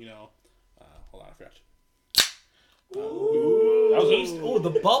around. Hold on, I forgot. That was Oh, the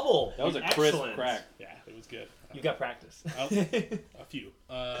bubble. That was a crisp Excellent. crack. Yeah, it was good. You got practice. A few.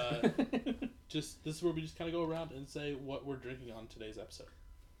 This is where we just kind of go around and say what we're drinking on today's episode.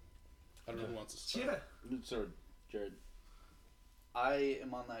 I don't know who wants to start. So, Jared. I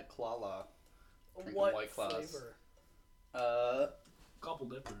am on that Klala. Drinking What White Claws. flavor? couple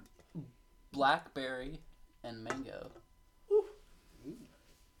different. Blackberry and mango.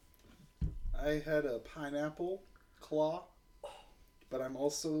 I had a pineapple claw, but I'm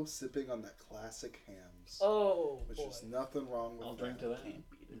also sipping on that classic Hams, Oh which boy. is nothing wrong with I'll that. drink to that. Can't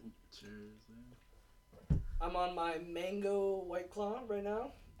beat it. Cheers. I'm on my mango White Claw right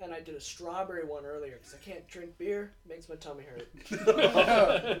now, and I did a strawberry one earlier because I can't drink beer. Makes my tummy hurt.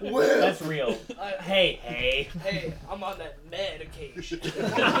 That's real. Hey. Hey, I'm on that medication.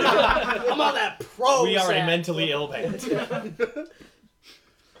 I'm on that pro. We are a mentally ill band.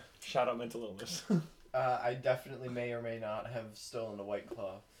 Shout out mental illness. I definitely may or may not have stolen a White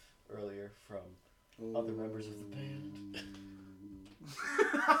Claw earlier from other members of the band.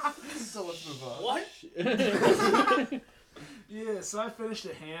 So let's move on. What? Yeah, so I finished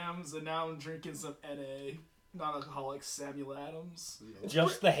the Hams, and now I'm drinking some NA, non-alcoholic Samuel Adams.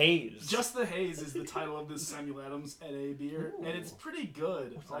 Just the haze. Just the Haze is the title of this Samuel Adams NA beer, and it's pretty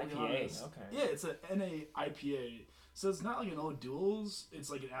good. It's I'll be IPA, honest. okay. Yeah, it's a NA IPA, so it's not like an old duels. It's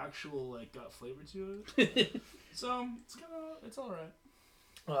like an actual like flavor to it. So it's all right.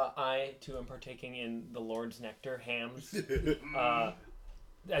 I too am partaking in the Lord's Nectar Hams.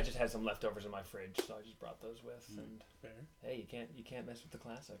 I just had some leftovers in my fridge, so I just brought those with. And Fair. hey, you can't mess with the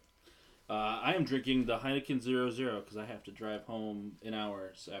classic. I am drinking the Heineken 0.0 because I have to drive home in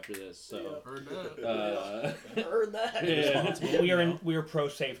hours after this. So, Heard that. Heard that. yeah. We are pro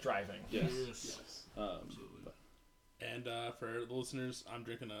safe driving. Yes. Yes. Absolutely. And for the listeners, I'm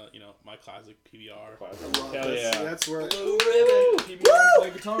drinking my classic PBR. Hell yeah. That's where. Blue ribbon. PBR play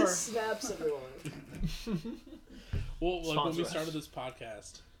guitar. Snaps everyone. Well, like when Sponsor we us. started this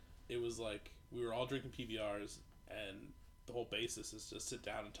podcast, it was like we were all drinking PBRs, and the whole basis is just sit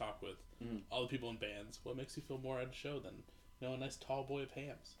down and talk with all the people in bands. What makes you feel more at a show than a nice tall boy of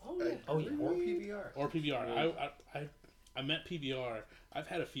Hams Oh yeah. Oh yeah. Or PBR. or PBR? I meant PBR. I've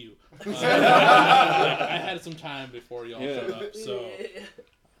had a few. I had some time before y'all Yeah. showed up, so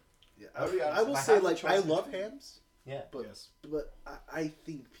Yeah, I'll be honest, I will if I say, have the like, choice I of love two- Hams, Yeah. but Yes. I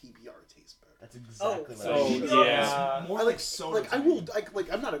think PBR tastes better. That's exactly what Oh, I mean. yeah. More I like soda. like I to me. will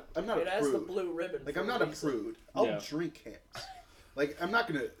like I'm not a It has the prude. blue ribbon. Like for I'm not a reason. prude. I'll Yeah. drink Hams. Like I'm not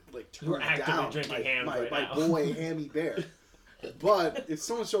gonna like turn You're actively down drinking my, Hams my, right my now. boy Hammy Bear. But if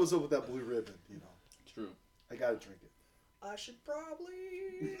someone shows up with that blue ribbon, True. I gotta drink it. I should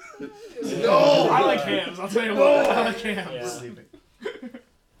probably. No! I like Hams. I'll tell you what. I like Hams. Yeah. Sleeping.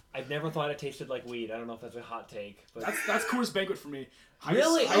 I've never thought it tasted like weed. I don't know if that's a hot take, but That's Coors Banquet for me.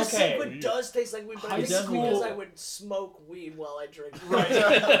 Really? High Okay. school does taste like weed, but High I think it's because school- I would smoke weed while I drink. Right.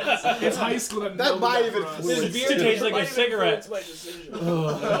 It's high school that That nailed might it have for us. influenced this beer tastes like Might a have cigarette. influenced my decision.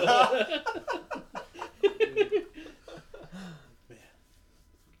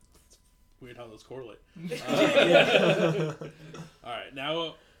 weird how those correlate. Yeah. All right,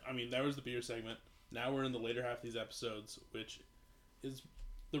 now that was the beer segment. Now we're in the later half of these episodes, which is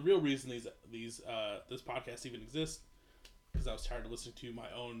the real reason this podcast even exists. Because I was tired of listening to my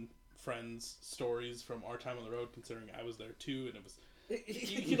own friends' stories from our time on the road, considering I was there too, and it was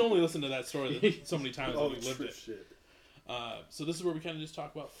you can only listen to that story so many times Oh, when you lived true it. shit. So this is where we kind of just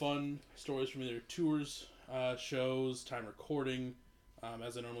talk about fun stories from either tours, shows, time recording.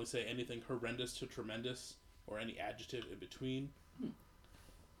 As I normally say, anything horrendous to tremendous, or any adjective in between.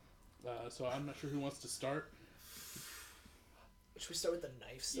 So I'm not sure who wants to start. Should we start with the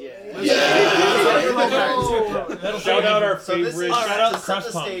knife story? Shout out our So this is, favorite. Shout out to set Crush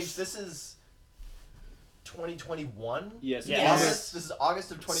the Punks. stage, this is 2021? Yes. August? This is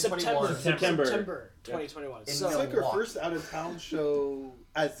August of 2021. September. 2021. In So, It's like our Milwaukee. first out of town show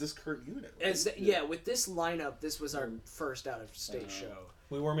as this current unit. Right? with this lineup, this was our first out of state show.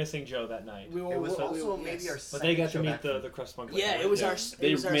 We were missing Joe that night. We were, It was we- also we- maybe our yes. But they got to second show meet back the from- the Crust Punk. Yeah, later. it was Yeah. our. They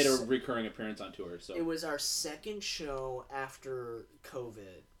it was our made a s- recurring appearance on tour. So It was our second show after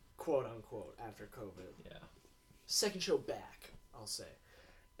COVID, quote unquote, after COVID. Yeah. Second show back, I'll say.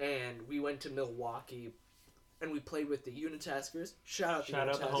 And we went to Milwaukee, and we played with the Unitaskers. Shout out the Shout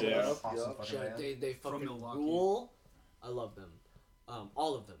out the Unitaskers. homies. Yeah. Awesome fucking Shout- band. they fucking Milwaukee. rule. I love them.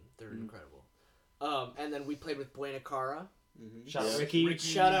 All of them. They're incredible. And then we played with Buena Cara. Shout out Yeah. Ricky.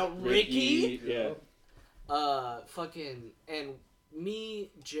 Shout out Ricky. Yeah. And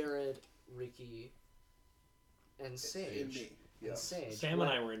me, Jared, Ricky, and Sage. And me. Yeah. And Sage. Sam and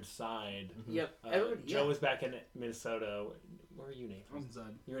I were inside. Yep. Uh, Everybody. Joe yeah. was back in Minnesota. Where are you, Nathan? I'm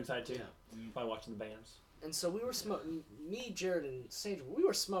inside. You were inside too. Yeah. Probably watching the bands. And so we were smoking. Me, Jared, and Sage. We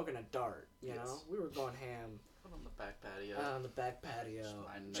were smoking a dart. You know, we were going ham Put on the back patio. on the back patio. Just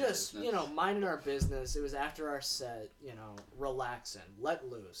minding our Just business. you know, minding our business. It was after our set. You know, relaxing, let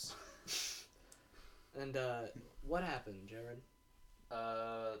loose. And what happened, Jared?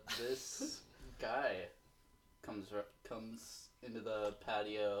 This guy comes into the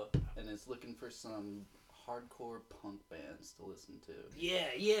patio and is looking for some hardcore punk bands to listen to. Yeah.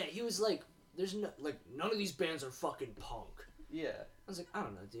 He was like, "There's no like none of these bands are fucking punk." Yeah. I was like, "I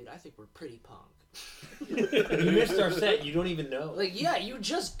don't know, dude. I think we're pretty punk." You missed our set. You don't even know. Like, yeah, you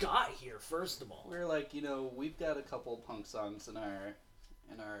just got here. First of all, We're like, we've got a couple punk songs in our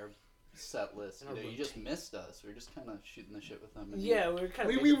set list. In our You just missed us. We're just kind of shooting the shit with them. And yeah, we were kind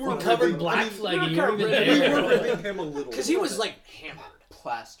of We were covered ribbing- Black I mean, Flag. we and you weren't were even covered- We there. were ribbing him a little. because he was like hammered,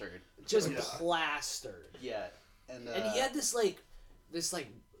 plastered. just Yeah. plastered, Yeah. And and he had this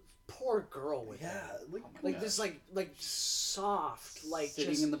poor girl with him. Yeah, like, Oh my Like gosh. this, like soft, like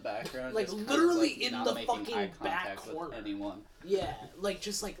sitting just in the background, like, just kind literally of, in not the making fucking eye back contact with corner. anyone. yeah, like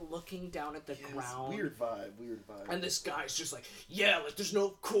just like looking down at the yes, ground. weird vibe. And this guy's just like, yeah, like there's no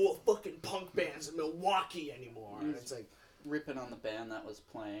cool fucking punk bands in Milwaukee anymore. And it's like, Ripping on the band that was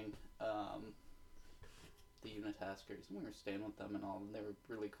playing, the Unitaskers. And we were staying with them and all, and they were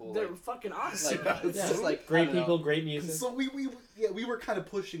really cool. they're Like, fucking awesome. it's just like I Great don't know, people, great music. So we were kind of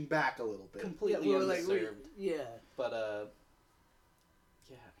pushing back a little bit. yeah, completely we were like, undeserved. yeah. But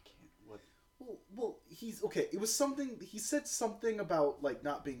yeah, I can't. What? Well, he's okay. It was something he said something about like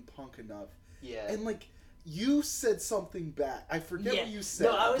not being punk enough, Yeah. and like you said something back. I forget Yeah. what you said.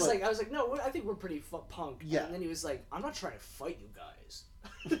 No, I was but- like, no, I think we're pretty punk. Yeah. And then he was like, I'm not trying to fight you guys.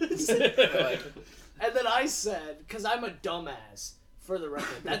 Like, And then I said, because I'm a dumbass, for the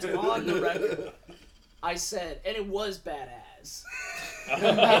record, that's on the record. I said, and it was badass. It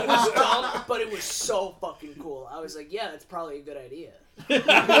was dumb, but it was so fucking cool. I was like, yeah, that's probably a good idea.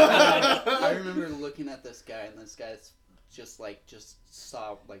 I remember looking at this guy, and this guy's just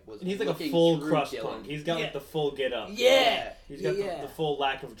saw was. And he's like a looking full through crust Dylan. punk. He's got Yeah. like the full get up. Yeah. He's got Yeah. the full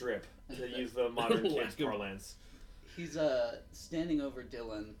lack of drip, to use the modern kids parlance. He's standing over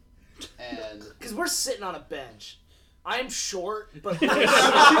Dylan, and Because we're sitting on a bench. I'm short, but we were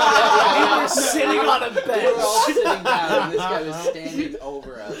sitting on a we were all bench. sitting down, and this guy was standing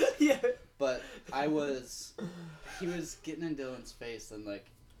over us. Yeah. But he was getting in Dylan's face, and like,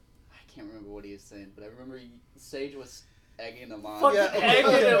 I can't remember what he was saying, but I remember Sage was egging him on. Fuck Yeah,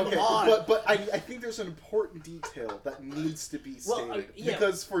 egging him on. But I think there's an important detail that needs to be Well, stated yeah.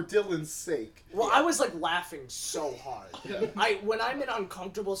 because for Dylan's sake. Well, I was like laughing so hard. When I'm in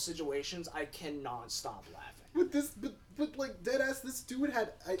uncomfortable situations, I cannot stop laughing. But like deadass, this dude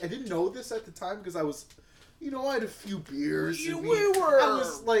had. I didn't know this at the time because I was, I had a few beers. And We were I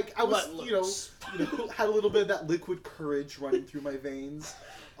was let loose. had a little bit of that liquid courage running through my veins,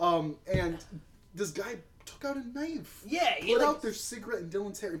 and this guy took out a knife. Yeah, he Put like, out their cigarette in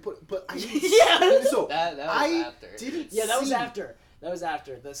Dylan's hair and but I didn't Yeah. so That was I after. didn't yeah, that was see- after. That was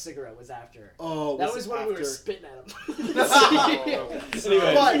after. The cigarette was after. Oh, That was it when we were after? spitting at him.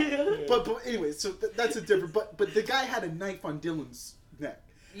 But anyway, so that's a different. But the guy had a knife on Dylan's neck,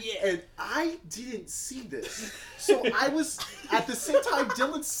 Yeah. And I didn't see this. So I was, at the same time,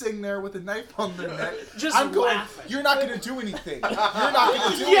 Dylan's sitting there with a knife on their neck. Just I'm going, laughing. you're not going to do anything. You're not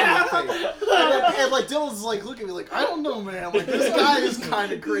going to do anything. And like, Dylan's like, looking at me like, I don't know, man. Like, this guy is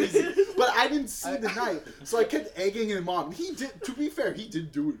kind of crazy. But I didn't see the knife. So I kept egging him on. He did, to be fair, he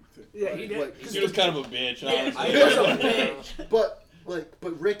didn't do anything. Yeah, he did. Like, He was kind of a bitch, Yeah, honestly. he was a bitch. but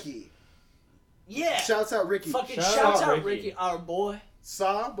Ricky. Yeah. Shouts out Ricky. Fucking Shout shouts out out Ricky. Ricky, our boy.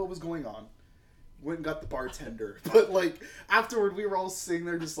 Saw what was going on. Went and got the bartender. But like afterward we were all sitting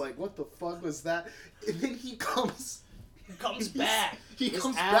there just like, what the fuck was that? And then he comes back. He This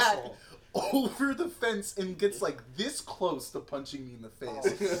comes asshole. back over the fence and gets like this close to punching me in the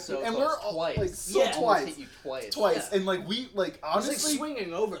face. So And close. we're all twice. like so Yeah. twice. Hit you twice. Twice. Yeah. And like we like I was like honestly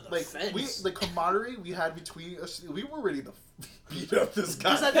swinging over the like fence. we the camaraderie we had between us, we were ready to beat up this guy.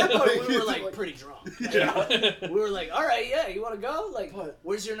 Because at that point we were Like, like pretty drunk. yeah. We were like, all right, yeah, you want to go? Like, But-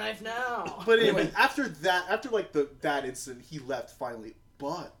 where's your knife now? But anyway, after like that incident, he left finally.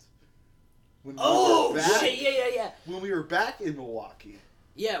 But when we Oh were back, shit! Yeah. when we were back in Milwaukee,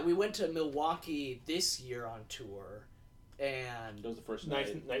 Yeah, we went to Milwaukee this year on tour, and That was the first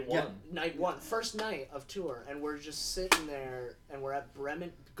Night night. one. night one, first night of tour, and we're just sitting there, and we're at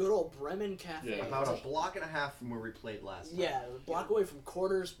Bremen, good old Bremen Cafe. Yeah. About a block and a half from where we played last time. Yeah, a block away from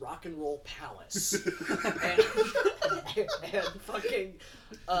Quarters Rock and Roll Palace. and fucking,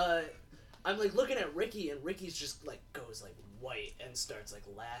 I'm like looking at Ricky, and Ricky's just like goes like white and starts like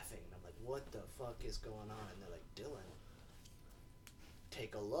laughing. And I'm like, what the fuck is going on? And they're like, Dylan,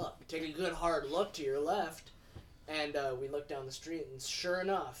 take a look. Take a good hard look to your left. And we look down the street, and sure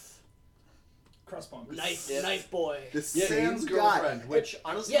enough, Crosspunk. knife boy. the Sam's same girlfriend, guy. which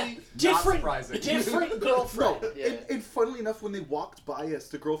honestly, Yeah, not different surprising. girlfriend. No, Yeah. and funnily enough, when they walked by us,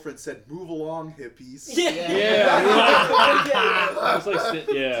 the girlfriend said, "Move along, hippies." Yeah. It's like,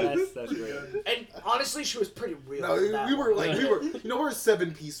 yeah. That's great. And honestly, she was pretty real. No, with that we were one. like, we're a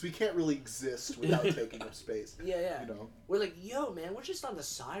 7-piece. We can't really exist without taking up space. Yeah. You know. We're like, yo, man, we're just on the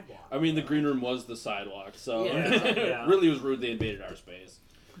sidewalk. I mean, the green room was the sidewalk, so Yeah. really it was rude they invaded our space.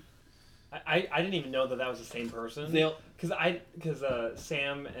 I didn't even know that was the same person. They'll- Because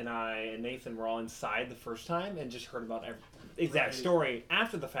Sam and I and Nathan were all inside the first time and just heard about every exact story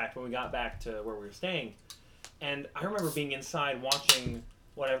after the fact when we got back to where we were staying. And I remember being inside watching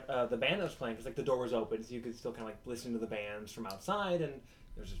whatever the band that was playing because like the door was open, so you could still kind of like listen to the bands from outside, and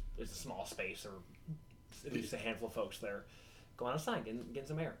it's a small space or at least a handful of folks there going outside getting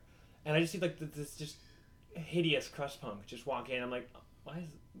some air. And I just see like this just hideous crust punk just walk in. I'm like, why is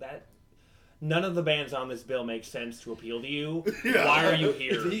that? None of the bands on this bill make sense to appeal to you. Yeah. Why are you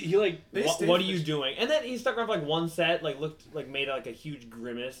here? He like What are you doing? And then he stuck around for like one set, like looked like made like a huge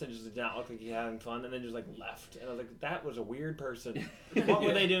grimace and just did not look like he had having fun, and then just like left. And I was like, that was a weird person. What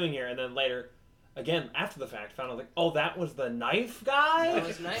were they doing here? And then later, again after the fact, found out like, oh, that was the knife guy. That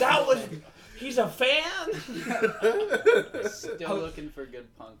was Knife That Guy. was. He's a fan. Still looking for good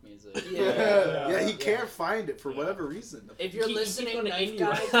punk music. Yeah. Yeah, he can't find it for whatever reason. If you're He- listening, he's Knife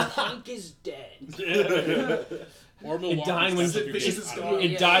gonna Guy, end you. punk is dead. Or It Milwaukee. died when Specific Vicious is is out of gone.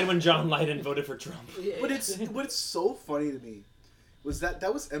 it. it died when John Lydon voted for Trump. Yeah. But what's so funny to me was that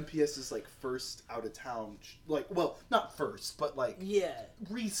was MPS's like first out of town, like, well, not first, but like Yeah.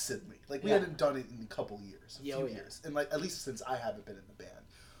 recently. Like we Yeah. hadn't done it in a couple years, a Yeah, few oh, yeah. years, and like at least since I haven't been in the band.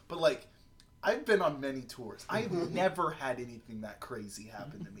 But like I've been on many tours. I've never had anything that crazy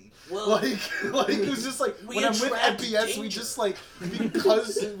happen to me. Well, Like it was just like we when I'm with attract MPS, we danger. just like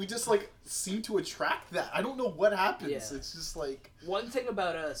because we just like seem to attract that. I don't know what happens. Yeah. It's just like one thing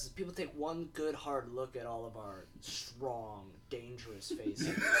about us is people take one good hard look at all of our strong, dangerous faces,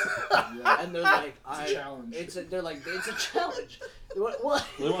 and they're like, It's a challenge. They're like, it's a challenge. What?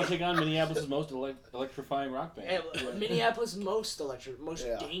 They want to take on Minneapolis' most electrifying rock band. Minneapolis most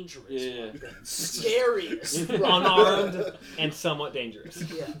Yeah. dangerous, Yeah. weapon. Scariest. Unarmed and somewhat dangerous.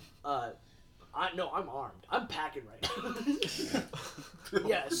 Yeah. I'm armed. I'm packing right now.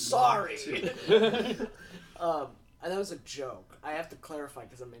 Yeah, sorry. And that was a joke. I have to clarify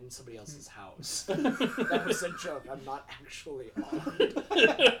because I'm in somebody else's house. That was a joke. I'm not actually armed.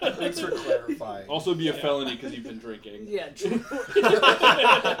 thanks for clarifying. Also be a felony because you've been drinking. Yeah,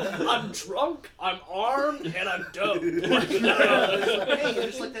 I'm drunk, I'm armed, and I'm dope. Hey, you're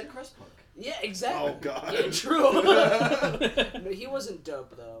just like that crust punk. Yeah, exactly. Oh, God. Yeah, true. No, he wasn't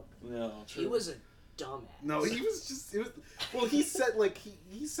dope though. No. He was a dumbass. No, he was just. It was. Well, he said like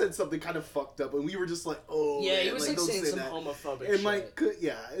he said something kind of fucked up, and we were just like, oh. Yeah, man, he was like don't saying say some that. homophobic And shit. like,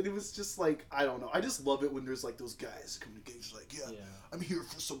 and it was just like, I don't know. I just love it when there's like those guys communications like, yeah, I'm here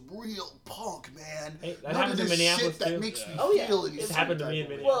for some real punk, man. Hey, that None happens of in this Minneapolis shit that too. makes Yeah. me Oh, yeah. feel any It's It certain happened to type me in of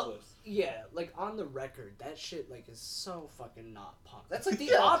way. Minneapolis. Yeah, like on the record, that shit like is so fucking not punk. That's like the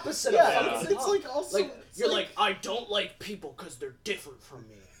Yeah, opposite yeah, of fucking it's punk. like also Like it's you're like I don't like people because they're different from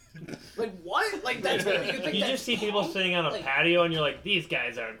me. Like what? Like that's what you think. You that's just see people punk? sitting on a Like- patio, and you're like, "These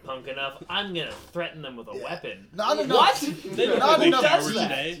guys aren't punk enough. I'm gonna threaten them with a Yeah. weapon." not What? enough. Not Who enough. does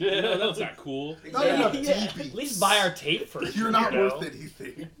deep. that? No, that's not cool. Not Yeah. enough Yeah. deep. At least buy our tape first. You're not weirdo. worth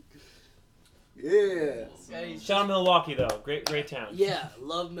anything. Yeah. Shout out Milwaukee though, great town. Yeah,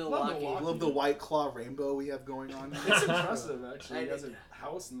 love Milwaukee. Milwaukee. I love the White Claw rainbow we have going on. It's impressive, actually. I He has a did-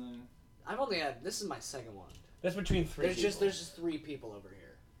 house and then. I've only had this is my second one. That's between three. There's just 3 people over here.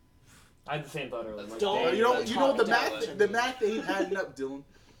 I had the same thought earlier. Like, Don't- dang, You know, That's you know the talking math. down. The math ain't adding up, Dylan.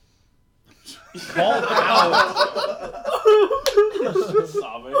 call out.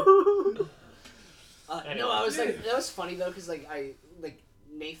 Sobbing. Anyway. No, I was like that was funny though because like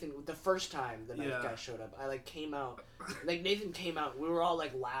Nathan the first time the knife Yeah. guy showed up, I like came out, like Nathan came out, we were all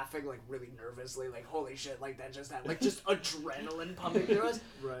like laughing like really nervously, like holy shit, like that just happened, like just adrenaline pumping through us,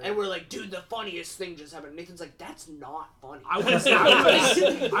 Right. and we're like, dude, the funniest thing just happened. Nathan's like, that's not funny.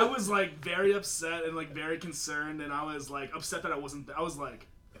 I was like very upset and like very concerned, and I was like upset that I wasn't. I was like,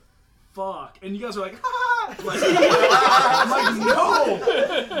 "Fuck!" And you guys were like, "Ha!" Like, I'm like, no,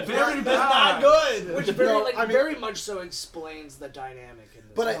 very bad. good. Which very No, like I mean- very much so explains the dynamic in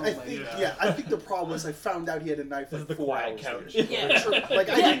this. But I film. think, Yeah. I think the problem was I found out he had a knife This like is the 4 quiet hours couch. later. yeah, true. Like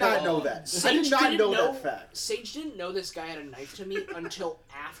I Yeah. did not know that. I Sage did not didn't know know that fact. Sage didn't know this guy had a knife to me until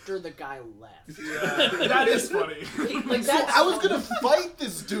after the guy left. Yeah, that is funny. Like So that's I was gonna fight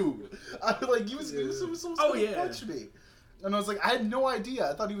this dude. Like he was supposed Oh, to yeah. punch me. And I was like, I had no idea.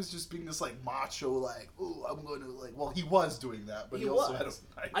 I thought he was just being this like macho, like, ooh, I'm going to like. Well, he was doing that, but he, He also was. had a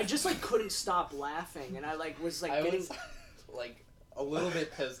knife. I just like couldn't stop laughing, and I like was like I getting was like a little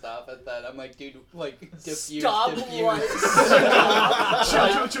bit pissed off at that. I'm like, dude, like diffuse. stop Chill.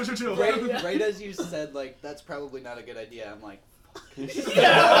 Right, right as you said, like that's probably not a good idea. I'm like,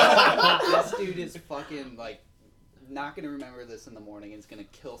 Yeah. this dude is fucking like not gonna remember this in the morning. And he's gonna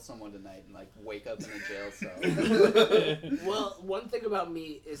kill someone tonight and like wake up in a jail cell. Well, one thing about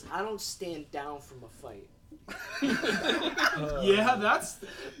me is I don't stand down from a fight. Yeah, that's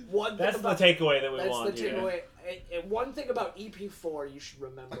One That's thing the about, takeaway that we that's want. the here. takeaway. And one thing about EP4 you should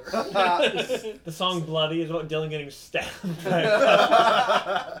remember. The song "Bloody" is about Dylan getting stabbed.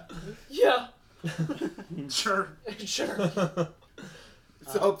 Yeah, sure. sure.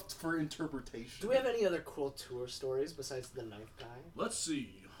 It's up for interpretation. Do we have any other cool tour stories besides the knife guy? Let's see.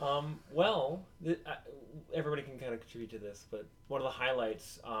 Well, everybody can kind of contribute to this, but one of the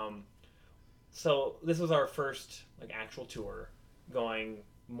highlights. So this was our first like actual tour, going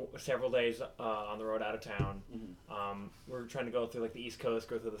several days on the road out of town. We're trying to go through like the East Coast,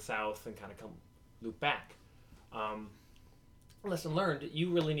 go through the South, and kind of come loop back. Lesson learned: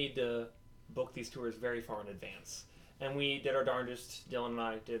 you really need to book these tours very far in advance. And we did our darndest. Dylan and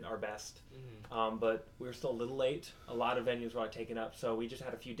I did our best. But we were still a little late. A lot of venues were taken up. So we just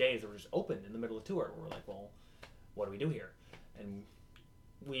had a few days that were just open in the middle of the tour. We were like, well, what do we do here? And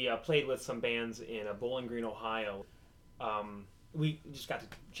we played with some bands in Bowling Green, Ohio. We just got to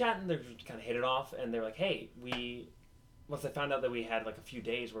chatting. They just kind of hit it off. And they're like, hey, once they found out that we had like a few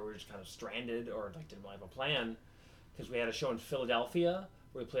days where we were just kind of stranded or like didn't really have a plan, because we had a show in Philadelphia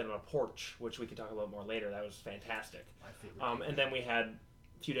where we played on a porch, which we could talk about more later. That was fantastic. And then we had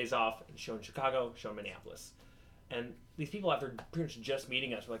a few days off, and show in Chicago, show in Minneapolis. And these people, after pretty much just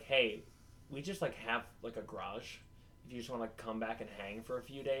meeting us, were like, hey, we just like have like a garage. If you just want to like come back and hang for a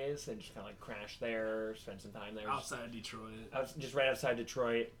few days and just kind of like crash there, spend some time there. Outside Detroit. Just right outside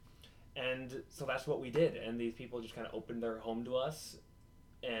Detroit. And so that's what we did. And these people just kind of opened their home to us.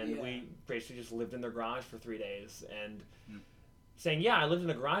 And Yeah. we basically just lived in their garage for 3 days. And saying, yeah, I lived in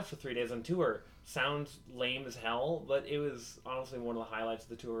a garage for 3 days on tour sounds lame as hell, but it was honestly one of the highlights of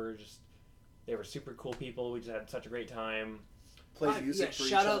the tour. Just they were super cool people. We just had such a great time. Play music yeah, for shout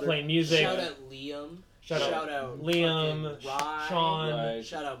each out- other. Playing music. Shout out Liam. Shout out Liam, fucking Rye. Sean, Right.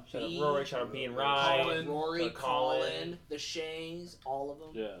 Shout out shout out B. Rory, shout out B and Rye. Colin. Rory, Colin. Colin, the Shays, all of them.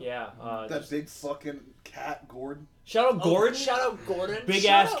 Yeah. Yeah. That just- big fucking cat, Gordon. shout out Gordon. Shout out Gordon. Big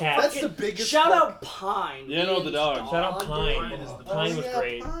Shout ass out cat. That's fucking- the biggest. Shout fuck- out Pine. Yeah, no, the Ian's dog. Shout out dude. Pine. Pine is the Pine was yeah,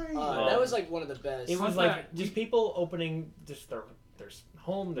 great. Pine. That was like one of the best. It Fun was like fact, just people opening just their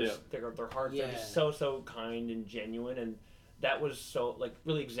home, their Yeah. their hearts. They're Yeah. just so kind and genuine, and that was so like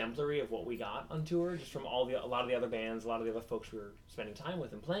really exemplary of what we got on tour, just from a lot of the other bands, a lot of the other folks we were spending time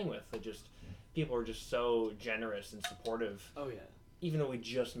with and playing with. That just people were just so generous and supportive. Oh yeah. Even though we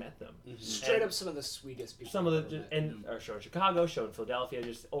just met them. Straight And up some of the sweetest people. some of I've the ever met. and our show in Chicago, show in Philadelphia,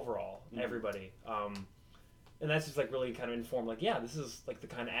 just overall everybody. And that's just like really kind of informed. Like, yeah, this is like the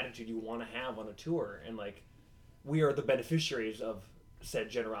kind of attitude you want to have on a tour, and like we are the beneficiaries of said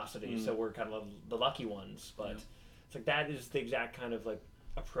generosity, so we're kind of the lucky ones. But it's like that is the exact kind of like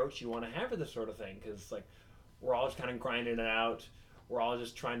approach you want to have for this sort of thing, because like we're all just kind of grinding it out. We're all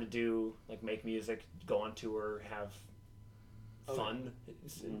just trying to do like make music, go on tour, have fun,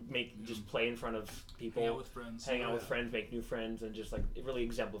 just play in front of people, Hang out with friends. hang out with friends, make new friends, and just like it really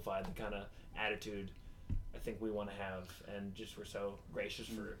exemplified the kind of attitude I think we want to have, and just we're so gracious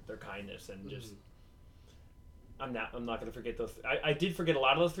for their kindness, and just I'm not gonna forget those. I did forget a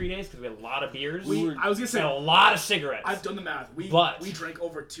lot of those 3 days because we had a lot of beers. I was gonna say and a lot of cigarettes. I've done the math. We drank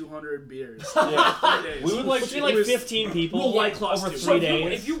over 200 beers. Yeah. 3 days. We would like between like 15 people Well, White Claws over too. 3 So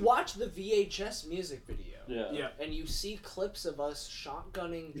days. if you watch the VHS music video, Yeah. and you see clips of us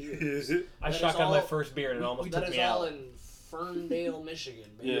shotgunning beers, I that is shotgunned my all- first beer and it almost that took is me all out. in Ferndale, Michigan.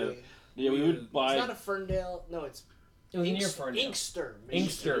 Baby. Yeah, we would It's buy. not a Ferndale. No, it's It was near Ferndale. Inkster.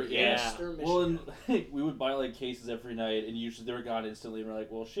 Inkster, Michigan. yeah. Inkster, Michigan. Well, and we would buy like cases every night, and usually they were gone instantly. And we're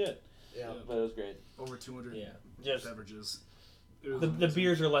like, well, shit. yeah. But it was great. Over 200 Yeah, just beverages. It was the amazing.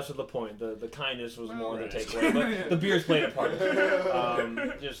 beers are less of the point. The kindness was more Right. the takeaway. But the beers played a part.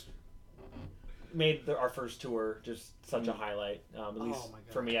 Just made our first tour just such a highlight. At least my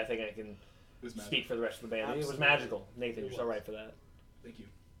God. for me, I think I can It was magic. speak for the rest of the band. It was Absolutely. magical. Nathan, It you're so was. right for that. Thank you.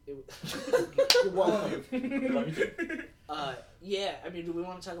 You're welcome. Love you too. Yeah, I mean, do we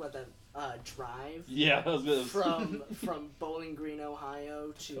want to talk about that drive Yeah, I was gonna. from Bowling Green,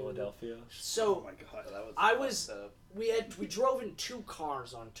 Ohio to Philadelphia. So Oh my god. That was I was- fucked up. we drove in 2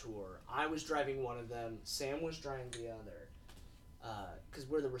 cars on tour. I was driving one of them. Sam was driving the other. Because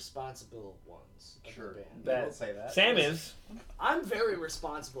we're the responsible ones of Sure. the band. That- We'll say that. Sam is. I'm very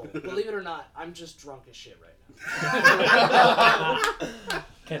responsible. Believe it or not, I'm just drunk as shit right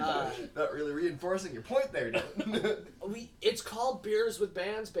Can't now. Not really reinforcing your point there, Dylan. It's called Beers with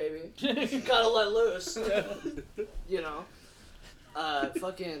Bands, baby. You gotta let loose. You know?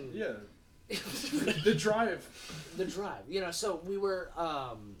 Fucking... Yeah. The drive. The drive. You know, so we were,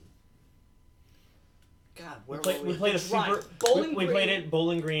 God, where We were we? played a The drive. super. Bowling we Green. played at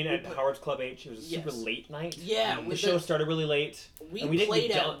Bowling Green at played- Howard's Club H. It was a super Yes. late night. Yeah, The with show started really late. We and we didn't played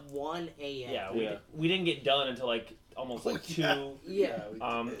get at done. 1 a.m. Yeah, Yeah. we didn't get done until like almost like 2. Yeah.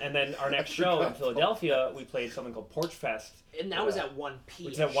 And then our next show in Philadelphia, we played something called Porch Fest, And that was at 1 p.m.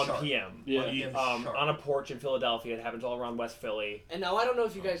 which is at 1 Sharp. p.m. Yeah. On a porch in Philadelphia. It happens all around West Philly. And now I don't know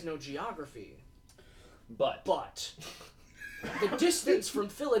if you guys know geography, But but the distance from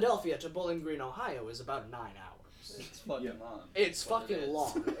Philadelphia to Bowling Green, Ohio is about 9 hours. It's fucking long. It's What it fucking is.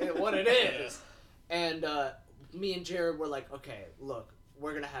 long. What it is. And me and Jared were like, okay, look,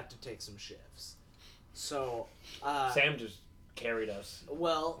 we're gonna have to take some shifts. So, Sam just carried us.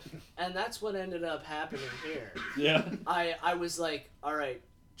 well, and that's what ended up happening here. Yeah. I was like, all right,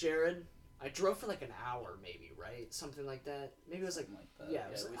 Jared, I drove for like an hour maybe, right? Something like that. Maybe it was like, Something like that. yeah,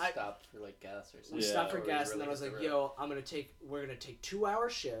 it was- we I- stopped for like gas or something. we Yeah, stopped for or we gas, and then I really was like, hit the road. yo, we're gonna take 2-hour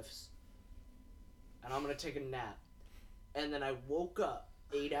shifts, and I'm gonna take a nap. And then I woke up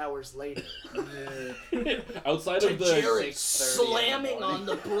 8 hours later Outside to of the. Jared 6:30 slamming in the on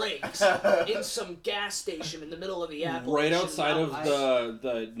the brakes in some gas station in the middle of the Appalachian Right outside of Mountains.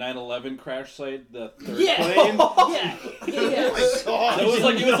 the 9/11 crash site, the third Yeah, plane. yeah. It was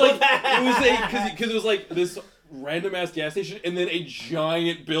like because it was like this random ass gas station and then a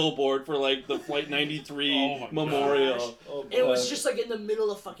giant billboard for like the Flight 93 Oh my memorial. It was just like in the middle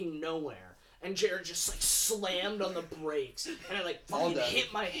of fucking nowhere. And Jared just like slammed on the brakes, and I like fucking done.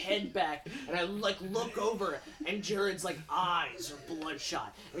 hit my head back, and I like look over, and Jared's like eyes are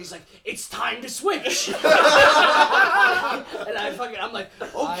bloodshot, and he's like, "It's time to switch." And I'm like,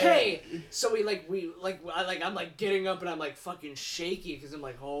 okay. So I'm like getting up, and I'm like fucking shaky because I'm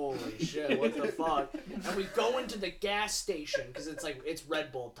like, holy shit, what the fuck? And we go into the gas station because it's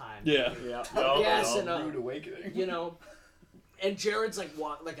Red Bull time. Yeah. Yeah. Gas and Rude awakening. you know, and Jared's like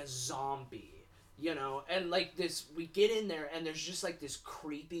like a zombie, you know, and like this, we get in there and there's just like this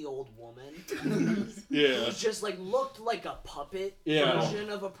creepy old woman Yeah. who's just like looked like a puppet Yeah. version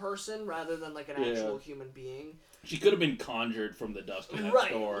of a person, rather than like an Yeah. actual human being. She could have been conjured from the dust in that Right,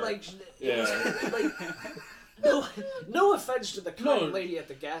 store. like, Yeah. no offense to the kind No. lady at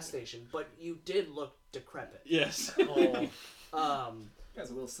the gas station, but you did look decrepit. Yes. Oh. You guys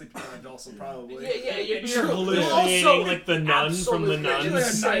are a little sleep deprived also, probably. Yeah, You're true. hallucinating Also like the nun from the absolutely Nun. Like a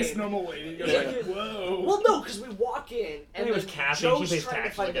insane. nice normal lady. You're like, whoa. Well, no, because we walk in and it was then Kathy, Joe's she pays trying to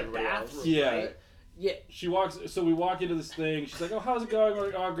tax find like the everybody else. bathroom. Yeah. Right? Yeah. She walks. So we walk into this thing. She's like, "Oh, how's it going?" We're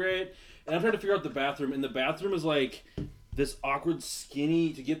like, "Oh, great." And I'm trying to figure out the bathroom, and the bathroom is like this awkward,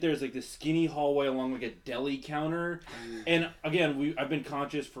 skinny. To get there is like this skinny hallway along like a deli counter. And again, I've been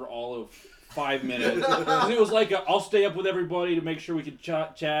conscious for all of 5 minutes. 'Cause it was like I'll stay up with everybody to make sure we could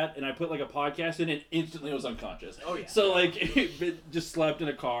chat, and I put like a podcast in, and instantly I was unconscious. Oh yeah. So like, just slept in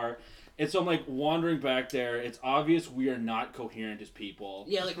a car. And so I'm like wandering back there. It's obvious we are not coherent as people.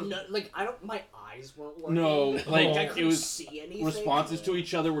 Yeah, like no, like I don't. My eyes weren't working. No, like I it couldn't was see anything. responses to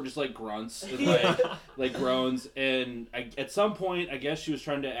each other were just like grunts, and, like groans. And at some point, I guess she was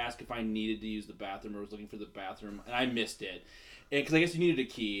trying to ask if I needed to use the bathroom or was looking for the bathroom, and I missed it. And because I guess you needed a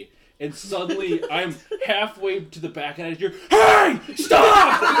key. And suddenly, I'm halfway to the back, and I hear, "Hey,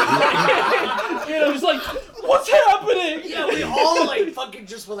 stop!" And I'm just like, "What's happening?" Yeah, we all like fucking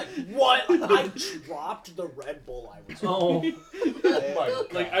just were like, "What?" I dropped the Red Bull I was. Oh, Oh my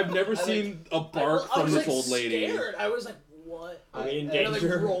god. Like I've never seen a bark I from was, this like, old lady. Scared. I was like, "What?" Are we in and I like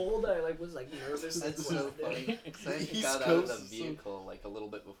danger? rolled. I like was like nervous. That's and so rolled funny. in. Because I East got out of the Coast, so- vehicle like a little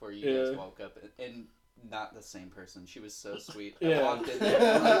bit before you Yeah. guys woke up, and not the same person. She was so sweet. I Yeah. walked in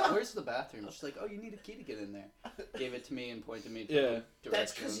there. I'm like, "Where's the bathroom?" She's like, "Oh, you need a key to get in there." Gave it to me and pointed me to Yeah. the direction.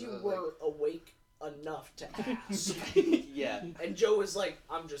 That's because you I was were awake enough to ask. like, yeah. And Joe was like,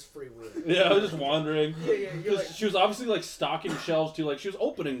 "I'm just freewheeling." Yeah, I was just wandering. Yeah, yeah. You're like, She was obviously like stocking shelves too. Like she was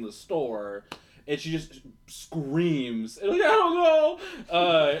opening the store, and she just screams and like, "I don't know,"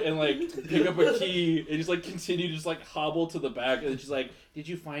 and like pick up a key and just like continue to just like hobble to the back. And then she's like, "Did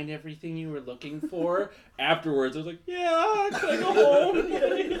you find everything you were looking for?" Afterwards, I was like, "Yeah, can I go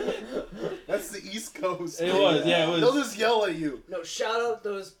home?" That's the East Coast. It was, yeah, it was. They'll just yell at you. no, shout out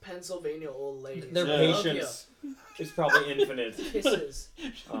those Pennsylvania old ladies. their I love patience is probably infinite. ya. Kisses.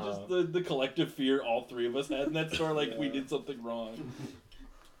 Just the collective fear all three of us had in that store, like we did something wrong.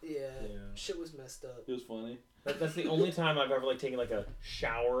 Yeah, Yeah. shit was messed up. It was funny. That's the only time I've ever like taken like a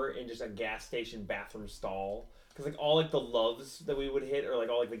shower in just a gas station bathroom stall. Because like all like the Loves that we would hit, or like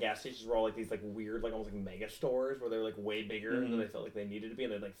all like the gas stations were all like these like weird like almost like mega stores where they're like way bigger than they felt like they needed to be,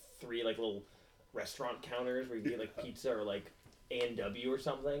 and then like 3 like little restaurant counters where you get like pizza or like A&W or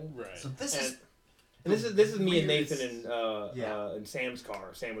something. Right. So this And, is and this is me and weirdest- Nathan and Yeah. in Sam's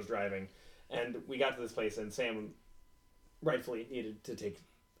car. Sam was driving, and we got to this place, and Sam rightfully needed to take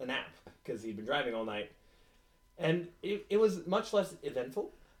a nap because he'd been driving all night, and it was much less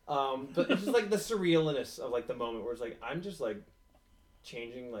eventful. But it's just like the surrealness of like the moment where it's like I'm just like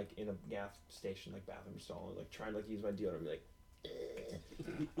changing like in a gas station like bathroom stall and like trying to like use my deodorant and be like,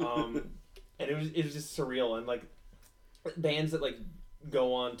 and it was just surreal, and like bands that like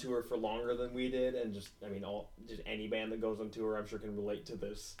go on tour for longer than we did, and just I mean just any band that goes on tour I'm sure can relate to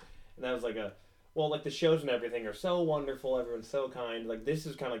this, and that was like like the shows and everything are so wonderful, everyone's so kind, like this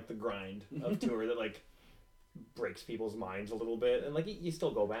is kind of like the grind of tour that like breaks people's minds a little bit, and like you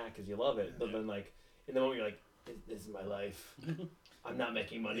still go back because you love it, but then like in the moment you're like, this is my life. I'm not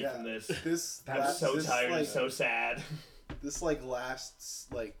making money from this. I'm so tired and so sad. This like last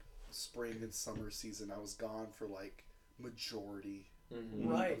like spring and summer season, I was gone for like majority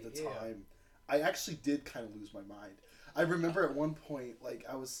Right, of the yeah. time. I actually did kind of lose my mind. I remember at one point, like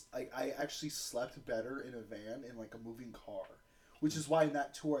I actually slept better in a van in like a moving car, which is why in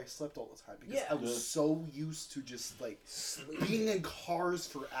that tour I slept all the time because Yeah. I was so used to just like being in cars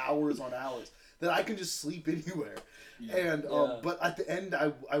for hours on hours that I can just sleep anywhere. And but at the end,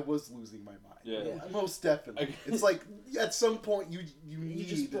 I was losing my mind. Yeah. Most definitely. It's like at some point you You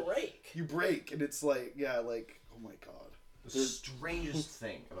just break. you break, and it's like like oh my god. the strangest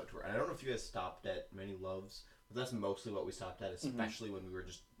thing about tour. And I don't know if you guys stopped at many Loves, but that's mostly what we stopped at, especially when we were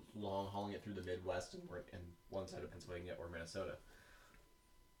just long hauling it through the Midwest and weren't in one side of Pennsylvania or Minnesota.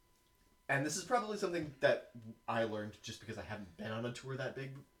 And this is probably something that I learned just because I haven't been on a tour that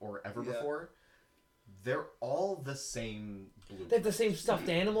big or ever before. They're all the same blueprint. They have the same stuffed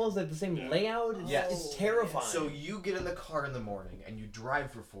animals. They have the same layout. It's, Yes. it's terrifying. So you get in the car in the morning and you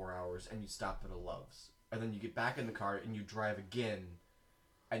drive for 4 hours and you stop at a Love's. And then you get back in the car and you drive again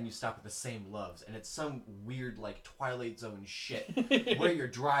and you stop at the same Love's. And it's some weird like Twilight Zone shit where you're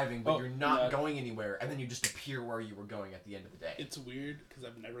driving but you're not going anywhere, and then you just appear where you were going at the end of the day. It's weird because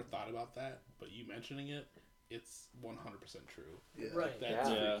I've never thought about that, but you mentioning it, it's 100% true. Yeah. Right. That's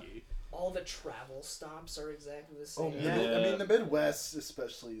Yeah. freaky. All the travel stops are exactly the Oh, same. yeah. I mean, the Midwest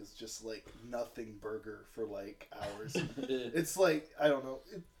especially is just like nothing burger for like hours. It's like I don't know.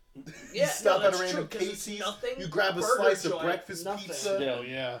 Yeah, stop no, at a that's random true, 'cause it's Casey's. nothing You grab a burger slice of joint, breakfast nothing. pizza. Hell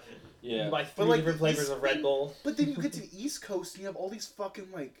yeah. Yeah. You buy three like, different the flavors East- of Red Bull. But then you get to the East Coast and you have all these fucking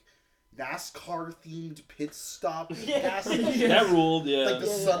like NASCAR themed pit stop gas stations. That ruled, yeah. Like the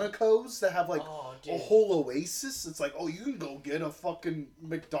Sunacos that have like Oh, a dude. whole oasis. It's like, oh, you can go get a fucking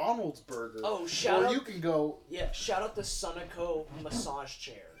McDonald's burger. Oh, shout or out. you can go. Yeah, shout out the Sunoco massage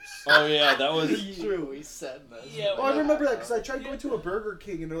chairs. Oh yeah, that was. True, we said this. Yeah, Oh, I remember that because I tried going to a Burger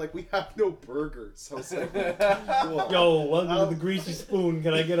King and they're like, we have no burgers. So I was like, whoa. Yo, welcome to the Greasy Spoon.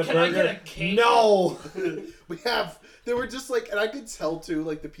 Can I get a Can I burger? get a cake? No. We have. They were just like, and I could tell too,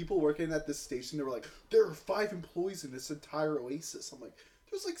 like the people working at this station, they were like, there are 5 employees in this entire oasis. I'm like,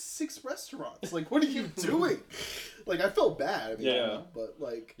 there's like 6 restaurants. Like, what are you doing? Like, I felt bad. I mean, Yeah. you know, but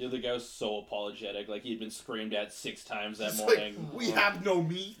like, The other guy was so apologetic. Like he'd been screamed at 6 times that it's morning. like, we have no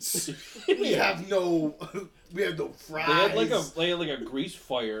meats. We have no. We have no fries. They had like a grease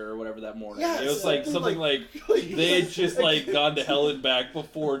fire or whatever that morning. Yeah, it was it's like like- something like they had just like gone to hell and back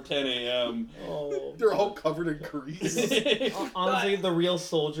before 10 a.m. Oh. They're all covered in grease. Honestly, the real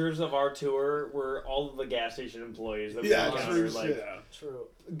soldiers of our tour were all of the gas station employees that we Yeah, encountered. true Like, shit. True.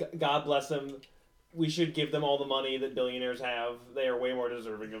 God bless them. We should give them all the money that billionaires have. They are way more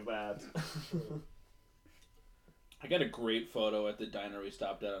deserving of that. I got a great photo at the diner we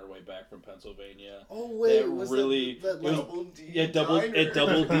stopped at on our way back from Pennsylvania. Oh wait, That was really- that it was- like, Yeah, double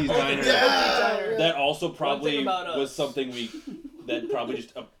D's diner. yeah, That also probably thing about was us. something that probably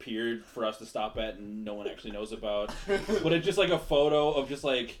just appeared for us to stop at and no one actually knows about. But it's just like a photo of just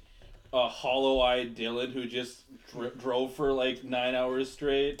like a hollow-eyed Dylan who just drove for like 9 hours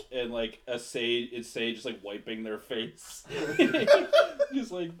straight and like Sage just like wiping their face.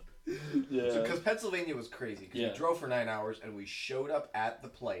 Just like, yeah. Because Pennsylvania was crazy. Because Yeah. we drove for 9 hours and we showed up at the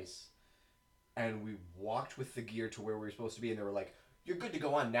place and we walked with the gear to where we were supposed to be and they were like, "You're good to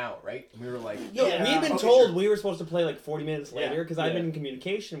go on now, right?" And we were like, No, Yeah. we had been Okay, told sure. we were supposed to play like 40 minutes Yeah, later because I've yeah. been in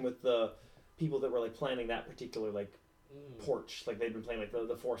communication with the people that were like planning that particular like porch. Like they'd been playing like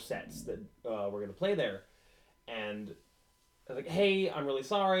the 4 sets that we're gonna play there, and I was like, "Hey, I'm really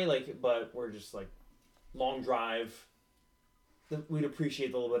sorry, like, but we're just like long drive. We'd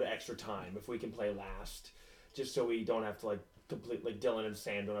appreciate a little bit of extra time if we can play last, just so we don't have to like completely like Dylan and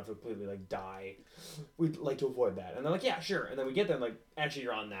Sam don't have to completely like die. We'd like to avoid that." And they're like, "Yeah, sure." And then we get there and like, "Actually,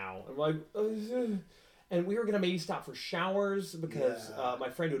 you're on now." And we're like, and we were gonna maybe stop for showers because Yeah. my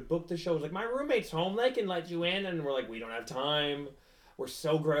friend who had booked the show was like, "My roommate's home, they can let you in." And we're like, "We don't have time. We're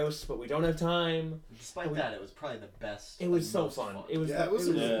so gross, but we don't have time." Despite that, it was probably the best. It was and so most fun. It was, Yeah, it was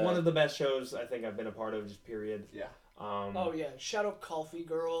Yeah. one of the best shows I think I've been a part of, just period. Yeah. Oh yeah, shout out Coffee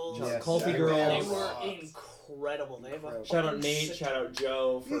Girls. Yes, Coffee yeah, Girls. They yes. were incredible. They have a Shout out fucking Nate, sit- shout out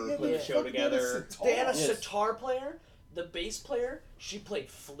Joe for Yeah, putting yeah. the show together. They had a Yes. sitar player. The bass player, she played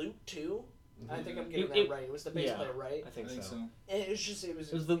flute too. I think I'm getting It- that right. It was the bass yeah. player, right? I think, so. And it was just it was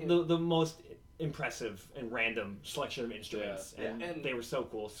It was the most impressive and random selection of instruments, Yeah. and, And- they were so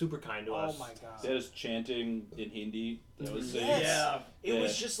cool, super kind to oh us. my god. They had us chanting in Hindi. That was sick. Yes. It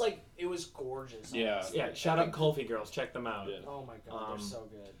was Yeah. just like it was gorgeous. Yeah. honestly. Yeah, shout out Coffee Girls, check them out. Yeah. Oh my god, Um, they're so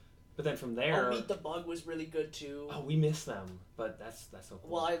good. But then from Oh, there, Meet the Bug was really good too. we miss them, but that's so cool.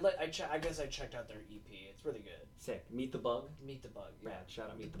 Well, I guess I checked out their EP. It's really good. Sick. Meet the Bug. Meet the Bug. Yeah. Rad.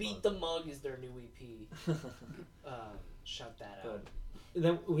 Shout out Meet the Beat Bug. the Mug is their new EP. Shout that out. Good.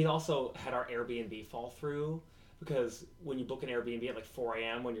 Then we also had our Airbnb fall through because when you book an Airbnb at like 4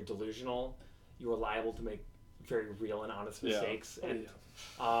 a.m. when you're delusional, you are liable to make very real and honest Yeah. mistakes. And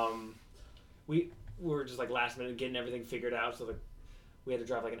we were just like last minute getting everything figured out, so like we had to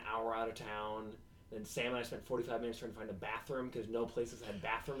drive like an hour out of town. Then Sam and I spent 45 minutes trying to find a bathroom because no places had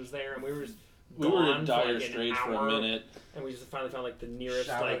bathrooms there, and we were just We were gone in for, dire like, an straits for a hour, minute. and we just finally found like the nearest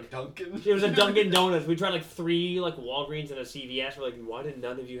Shout like out Duncan. it was a Dunkin' Donuts. We tried like 3 like Walgreens and a CVS. We're like, why did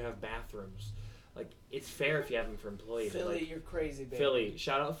none of you have bathrooms? Like, it's fair if you have them for employees. Philly, Like, you're crazy, baby. Philly,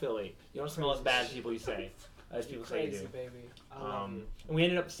 shout out Philly. You don't smell as bad as people you say, as You're people say you crazy, do. baby. I love you. And we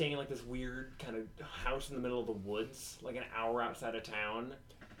ended up staying in like this weird kind of house in the middle of the woods, like an hour outside of town.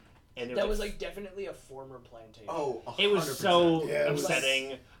 And it That was like definitely a former plantation. Oh, 100%. it was so Yeah, it was-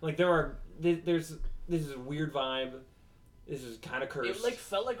 upsetting. Like this is a weird vibe. This is kind of cursed. It like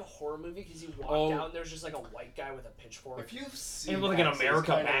felt like a horror movie because you walked Oh. out and there's just like a white guy with a pitchfork. If you've seen, and it was like an Texas,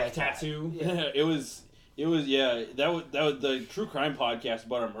 America kinda back like that. tattoo. Yeah. It was yeah. That was the true crime podcast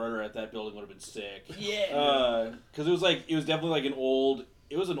about a murder at that building would have been sick. Yeah. Because it was definitely like an old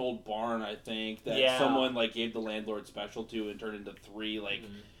barn, I think, that Yeah. someone like gave the landlord special to and turned into 3 like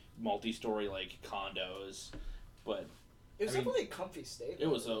multi-story like condos. But It was I mean, definitely a comfy stay. It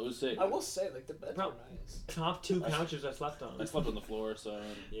was sick. I will say, like, the beds Bro. were nice. Top 2 couches I slept on. I slept on the floor, so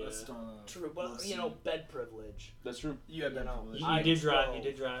Yeah. True, but you know, bed privilege. that's true. You had You know, privilege. You did drive. You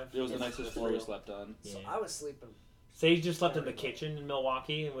did drive. It was the It's nicest just floor we real. slept on. So Yeah. I was sleeping. Sage just slept in the kitchen in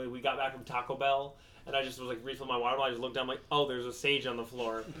Milwaukee, and we got back from Taco Bell, and I just was like refilling my water bottle. I just looked down, I'm like, oh, there's a Sage on the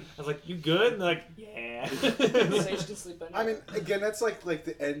floor. I was like, you good? And they're like, yeah. Sage can sleep anywhere. I mean, again, that's like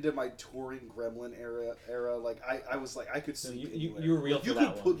the end of my touring Gremlin era. Like I was like I could So sleep you anywhere. were real Like, for you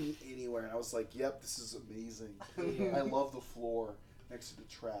that could one. put me anywhere, and I was like, yep, this is amazing. Yeah. I love the floor next to the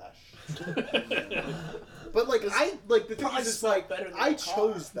trash. But like the thing Probably is, it's smelled like better than I the car.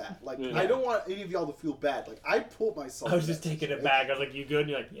 chose that. Like Yeah. I don't want any of y'all to feel bad. Like I pulled myself. I was in just that taking it situation. back. I was like, you good? And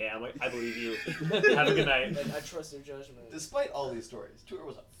you're like, yeah. I'm like, I believe you. Have a good night. Like, I trust your judgment. Despite all these stories, tour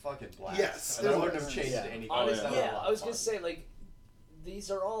was a fucking blast. Yes, and I it wouldn't was. have changed Yeah. anything. Honestly, Oh, yeah, It was a lot I was of gonna fun. say, like, these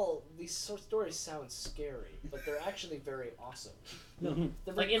sort of stories sound scary, but they're actually very awesome. They're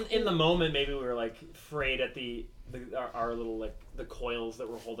Like very in the cool. moment, maybe we were like afraid at our little like the coils that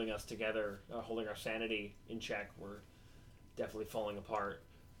were holding us together, holding our sanity in check, were definitely falling apart.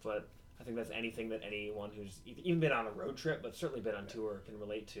 But I think that's anything that anyone who's even been on a road trip, but certainly been on tour, can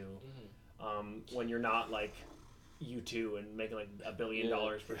relate to. When you're not like U2 and making like $1 billion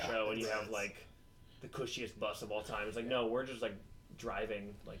per show, and you have like the cushiest bus of all time. It's like no, we're just like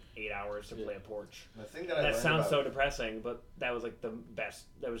driving like 8 hours to play a Porch. The thing that I That learned sounds about, so depressing, but that was like the best.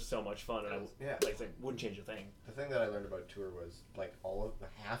 That was so much fun, and I Yeah. like wouldn't change a thing. The thing that I learned about tour was like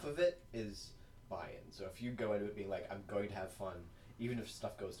half of it is buy-in. So if you go into it being like, I'm going to have fun, even if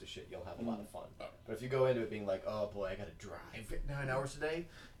stuff goes to shit, you'll have a lot of fun. Oh. But if you go into it being like, oh boy, I gotta drive 9 hours today,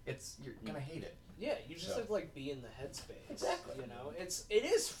 you're gonna hate it. Yeah, you just So. have to like be in the headspace. Exactly. You know, it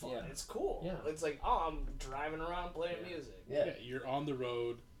is fun. Yeah. It's cool. Yeah. It's like, oh, I'm driving around playing music. Yeah, Yeah, you're on the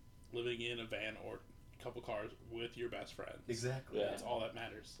road, living in a van or a couple cars with your best friends. exactly. Yeah. That's all that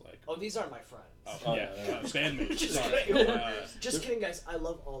matters. Like, Oh, these aren't my friends. oh, yeah, bandmates. Just Sorry. kidding. Just Uh, kidding, guys. I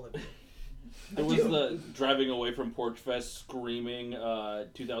love all of you. There was the driving away from Porch Fest screaming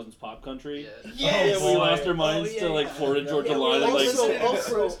 2000s pop country. Yes! Yeah, we lost our minds Oh, yeah, to like yeah. Florida Georgia Yeah, we Line. And, like,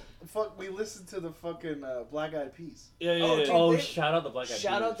 Also, fuck, we listened to the fucking Black Eyed Peas. yeah, Oh, yeah. dude. Oh, they- shout out the Black Eyed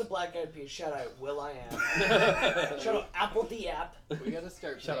Shout out Peas. the Black Eyed Peas. Shout out Will I Am. Shout out Apple the App. We gotta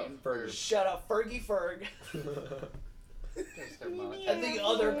start Shout out paying Ferg. for. Shout out Fergie Ferg. Gotta start monetizing. And the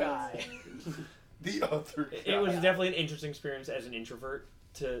other guy. The other. It was definitely an interesting experience as an introvert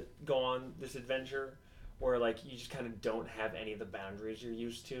to go on this adventure where like you just kind of don't have any of the boundaries you're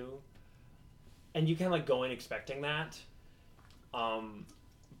used to, and you kind of like go in expecting that,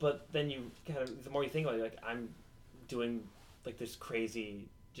 but then you kind of the more you think about it, like I'm doing like this crazy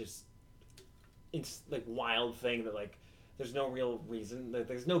just it's like wild thing that like there's no real reason, like,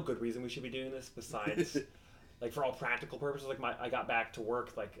 there's no good reason we should be doing this besides like for all practical purposes. Like I got back to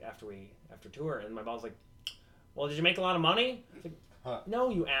work like after tour, and my boss was like, well, did you make a lot of money? It's like, Huh. no,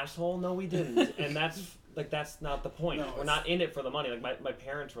 you asshole, no we didn't. And that's not the point. No, We're it's- not in it for the money. Like my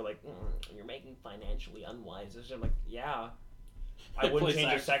parents were like, you're making financially unwise decisions. I'm like, yeah, I wouldn't play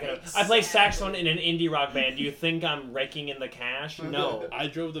change a second of saxophone. I play saxophone in an indie rock band. Do you think I'm raking in the cash? No. I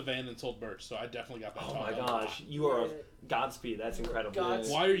drove the van and sold merch, so I definitely got that. Oh talk my on. gosh, you are a Godspeed. That's incredible.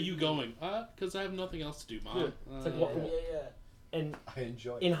 Godspeed. Why are you going? Because I have nothing else to do, Mom. It's like, Yeah, what- yeah. And I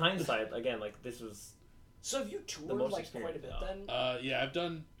enjoy in it. hindsight, again, like this was So have you The toured most like quite a bit experience, then? Yeah, I've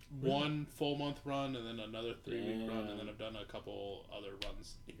done one full month run and then another 3-week run, Damn. and then I've done a couple other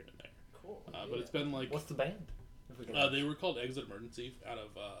runs here and there. Cool. But it's been like what's the band? If we can they were called Exit Emergency out of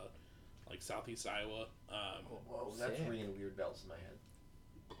like southeast Iowa. Whoa, that's Sick. ringing weird bells in my head.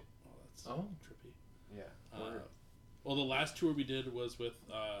 Oh, that's Oh. trippy. Yeah. Well, the last tour we did was with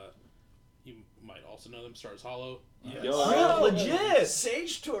you might also know them, Stars Hollow. Yo. Oh, legit!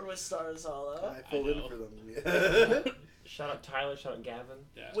 Sage toured with Stars Hollow. I filled in know. for them. Yeah. Shout out Tyler, shout out Gavin.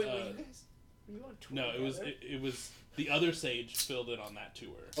 Yeah. Wait, were you guys? Were you on tour? No, it was together? it was the other Sage filled in on that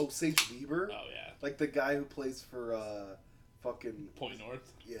tour. Oh, Sage Lieber, Oh yeah, like the guy who plays for fucking Point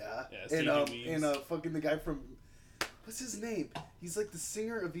North. yeah, Yeah, and Stevie Weaves. fucking the guy from what's his name? He's like the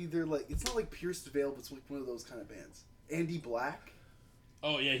singer of either like it's not like Pierce the Veil, but it's like one of those kind of bands. Andy Black.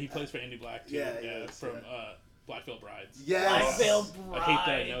 Oh yeah, he plays for Andy Black too. Yeah, Yeah, yes, from yeah. Blackfield Brides. Yes. Blackfield I hate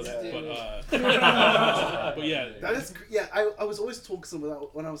that I know Brides, that, dude. but yeah, That is yeah. I was always told because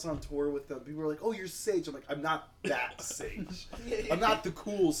when I was on tour with them, people were like, "Oh, you're Sage." I'm like, I'm not that Sage. I'm not the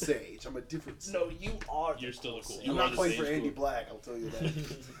cool Sage. I'm a different Sage. No, you are. You're still the cool. Sage. You I'm are not the playing for Sage Andy cool. Black. I'll tell you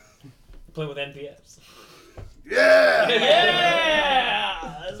that. Play with NPS. Yeah.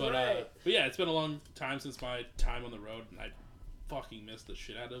 Yeah, that's But right. but yeah, it's been a long time since my time on the road, and I fucking miss the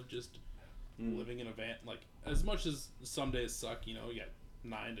shit out of just living in a van. Like, as much as some days suck, you get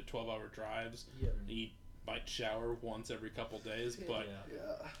 9 to 12-hour drives. Yeah. You might shower once every couple days, but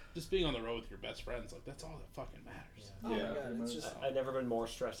Yeah. just being on the road with your best friends, like, that's all that fucking matters. Oh my Yeah. god, it's just I've never been more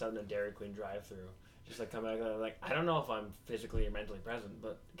stressed out in a Dairy Queen drive-through. Just like come back and I'm like, I don't know if I'm physically or mentally present,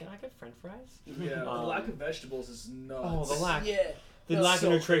 but can I get French fries? Yeah, the Um, lack of vegetables is nuts. Oh, the lack. yeah. The That's lack so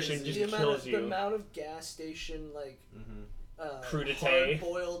of nutrition crazy. just the kills The you. amount of gas station Crudité.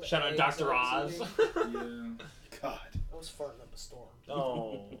 hard-boiled Shout out eggs Dr. I was Oz. eating. Yeah. God. I was farting up a storm.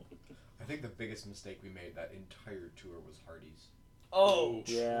 Oh. I think the biggest mistake we made that entire tour was Hardee's. Oh,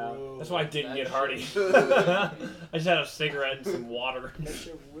 Yeah. true. That's why I didn't That get shit- Hardy. I just had a cigarette and some water. That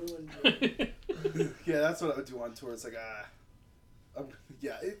shit ruined me. Yeah, that's what I would do on tour. It's like,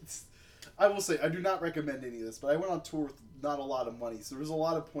 it's. I will say, I do not recommend any of this, but I went on tour with not a lot of money, so there was a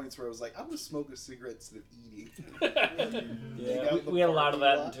lot of points where I was like, I'm gonna smoke a cigarette instead of eating. Yeah, we had a lot of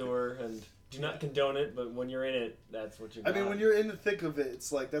that in tour, and do not condone it, but when you're in it, that's what you got. I mean, when you're in the thick of it,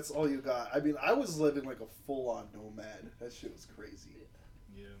 it's like that's all you got. I mean, I was living like a full-on nomad. That shit was crazy.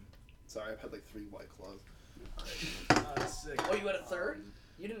 Yeah. Sorry, I've had like 3 White Claws. Sick. Oh, you had a third?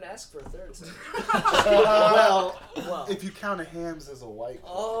 You didn't ask for a third. So. Well, if you count a hams as a White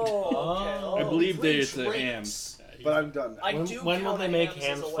Claw. Oh, okay. Oh. I believe three there's the drinks. hams. But I'm done now. I when, do when will count they a make hams as a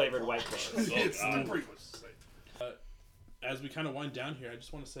hams White flavored Claw. White Claws? It's God. slippery. As we kind of wind down here, I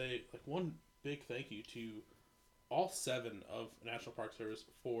just want to say, like, one big thank you to all 7 of National Park Service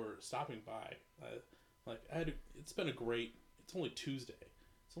for stopping by. It's been a great. It's only Tuesday.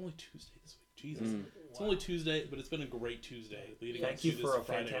 It's only Tuesday this week. Jesus, it's only Tuesday, but it's been a great Tuesday leading Thank up to you this for a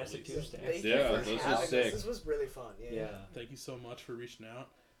Friday fantastic release. Tuesday. Thank Yeah, you for this was having us. sick. This was really fun. Yeah. Thank you so much for reaching out.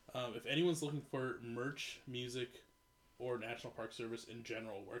 If anyone's looking for merch, music, or National Park Service in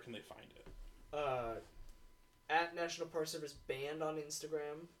general, where can they find it? At National Park Service Band on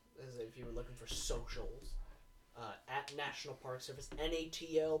Instagram, as if you were looking for socials. At National Park Service,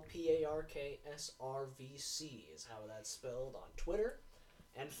 NATLPARKSRVC is how that's spelled on Twitter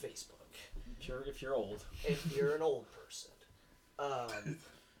and Facebook. If you're old. If you're an old person.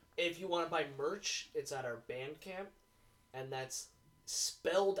 If you want to buy merch, it's at our Bandcamp, and that's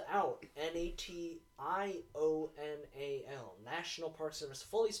spelled out NATIONAL. National Park Service,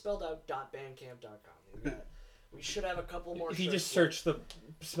 fully spelled out .bandcamp.com. We should have a couple more. If you shirts just search the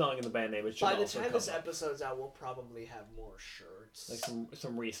spelling of the band name, it should by the also time come this up. episode's out, we'll probably have more shirts. Like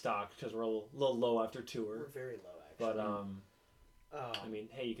some restock because we're a little low after tour. We're very low, actually. But I mean,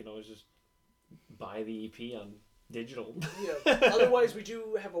 hey, you can always just buy the EP on digital. Yeah. Otherwise, we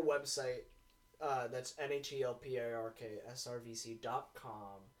do have a website. That's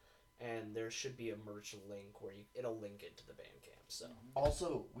NATLPARKSRVC.com, and there should be a merch link where it'll link it to the Bandcamp. So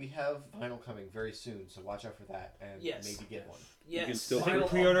Also, we have vinyl coming very soon, so watch out for that and Yes. maybe get one. yes, can still- vinyl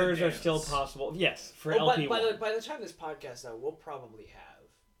Pre-orders the are still dance. possible. Yes, for Oh, LP by one. the time this podcast out, we'll probably have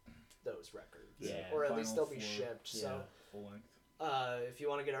those records. Yeah. Or at least Vinyl they'll be for- shipped. So Full length. if you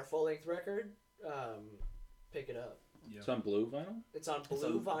want to get our full length record, pick it up. It's on blue vinyl, It's on It's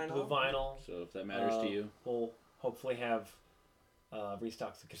blue on vinyl. Blue vinyl. so if that matters to you. We'll hopefully have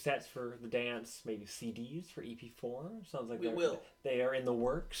restocks of cassettes for the dance, maybe CDs for EP4. Sounds like We will. They are in the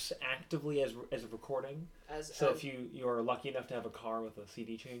works actively as of recording. So if you are lucky enough to have a car with a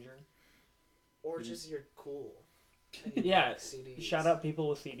CD changer, or just you're cool. and you yeah, like CDs. shout out people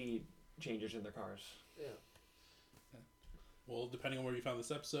with CD changers in their cars. Yeah. Well, depending on where you found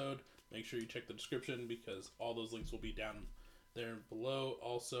this episode, make sure you check the description because all those links will be down there below.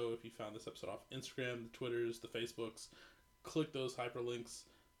 Also, if you found this episode off Instagram, the Twitters, the Facebooks, click those hyperlinks,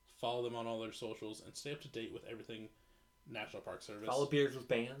 follow them on all their socials, and stay up to date with everything National Park Service. Follow Beers with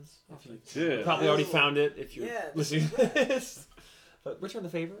Bands. If you Yeah. probably already Ooh. found it if you're Yeah, listening to this. But return the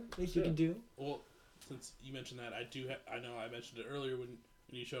favor. At least you Yeah. can do. Well, since you mentioned that, I know I mentioned it earlier when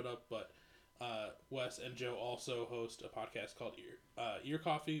you showed up, but Wes and Joe also host a podcast called Ear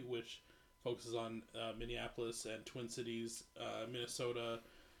Coffee, which focuses on Minneapolis and Twin Cities, Minnesota,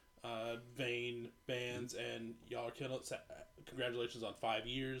 Vane bands, and y'all are killing it. Congratulations on 5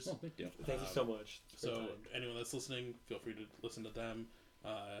 years. Oh, thank you. Thank you so much. It's very So kind. anyone that's listening, feel free to listen to them.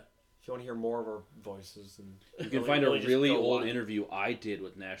 If you want to hear more of our voices, and You can find a just really go old watch. interview I did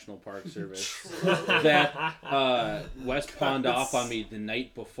with National Park Service that Wes pawned off on me the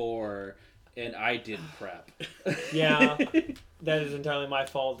night before, and I didn't prep. Yeah, that is entirely my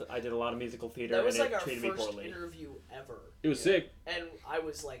fault. I did a lot of musical theater, That was and like it our treated me first poorly. interview ever. It was sick. And I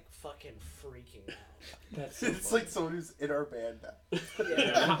was like fucking freaking out. That's so It's funny. like someone who's in our band now.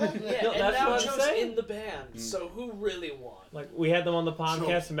 Yeah, No, and that's now what I'm Joe's saying. in the band, so who really won? Like we had them on the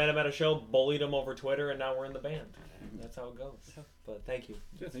podcast and met them at a show, bullied them over Twitter, and now we're in the band. That's how it goes. But thank you.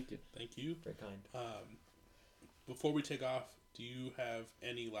 Yeah, thank you. Thank you. Very kind. Before we take off, do you have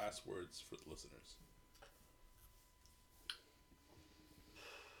any last words for the listeners?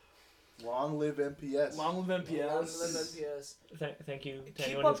 Long live MPS. Long live MPS. MPS. Thank you to Keep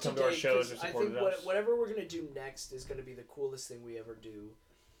anyone up who's to come to our date, shows 'cause or I supported think us. whatever we're gonna do next is gonna be the coolest thing we ever do,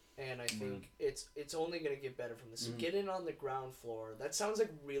 and I think it's only gonna get better from this. So get in on the ground floor. That sounds like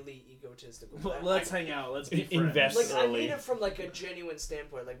really egotistical. but Let's hang out. Let's be friends. Invest. like I early. mean it from like a genuine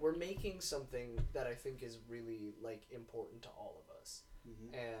standpoint. Like we're making something that I think is really like important to all of us,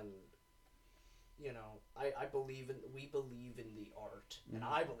 and you know we believe in the art, and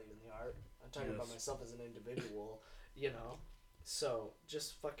I believe in the art. I'm talking about myself as an individual, you know. So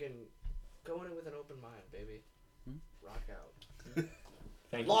just fucking go in it with an open mind, baby. Rock out.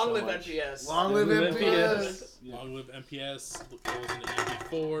 Thank Long you so live much. MPS. Long live MPS. Long live MPS. Go listen to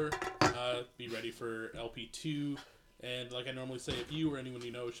LP4. Be ready for LP2. And like I normally say, if you or anyone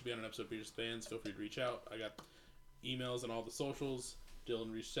you know should be on an episode of Beers Fans, feel free to reach out. I got emails and all the socials.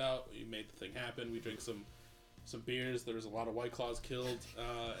 Dylan reached out. We made the thing happen. We drank some beers. There was a lot of White Claws killed,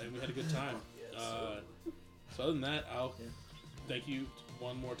 and we had a good time. So other than that, I'll thank you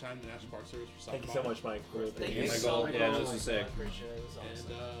one more time to National Park Service for Thank stopping you so by. much, Mike. Really Thank appreciate you my it. so goal. much. Yeah, this is sick. I appreciate it. It was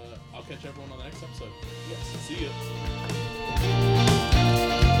awesome. And I'll catch everyone on the next episode. Yes. See ya.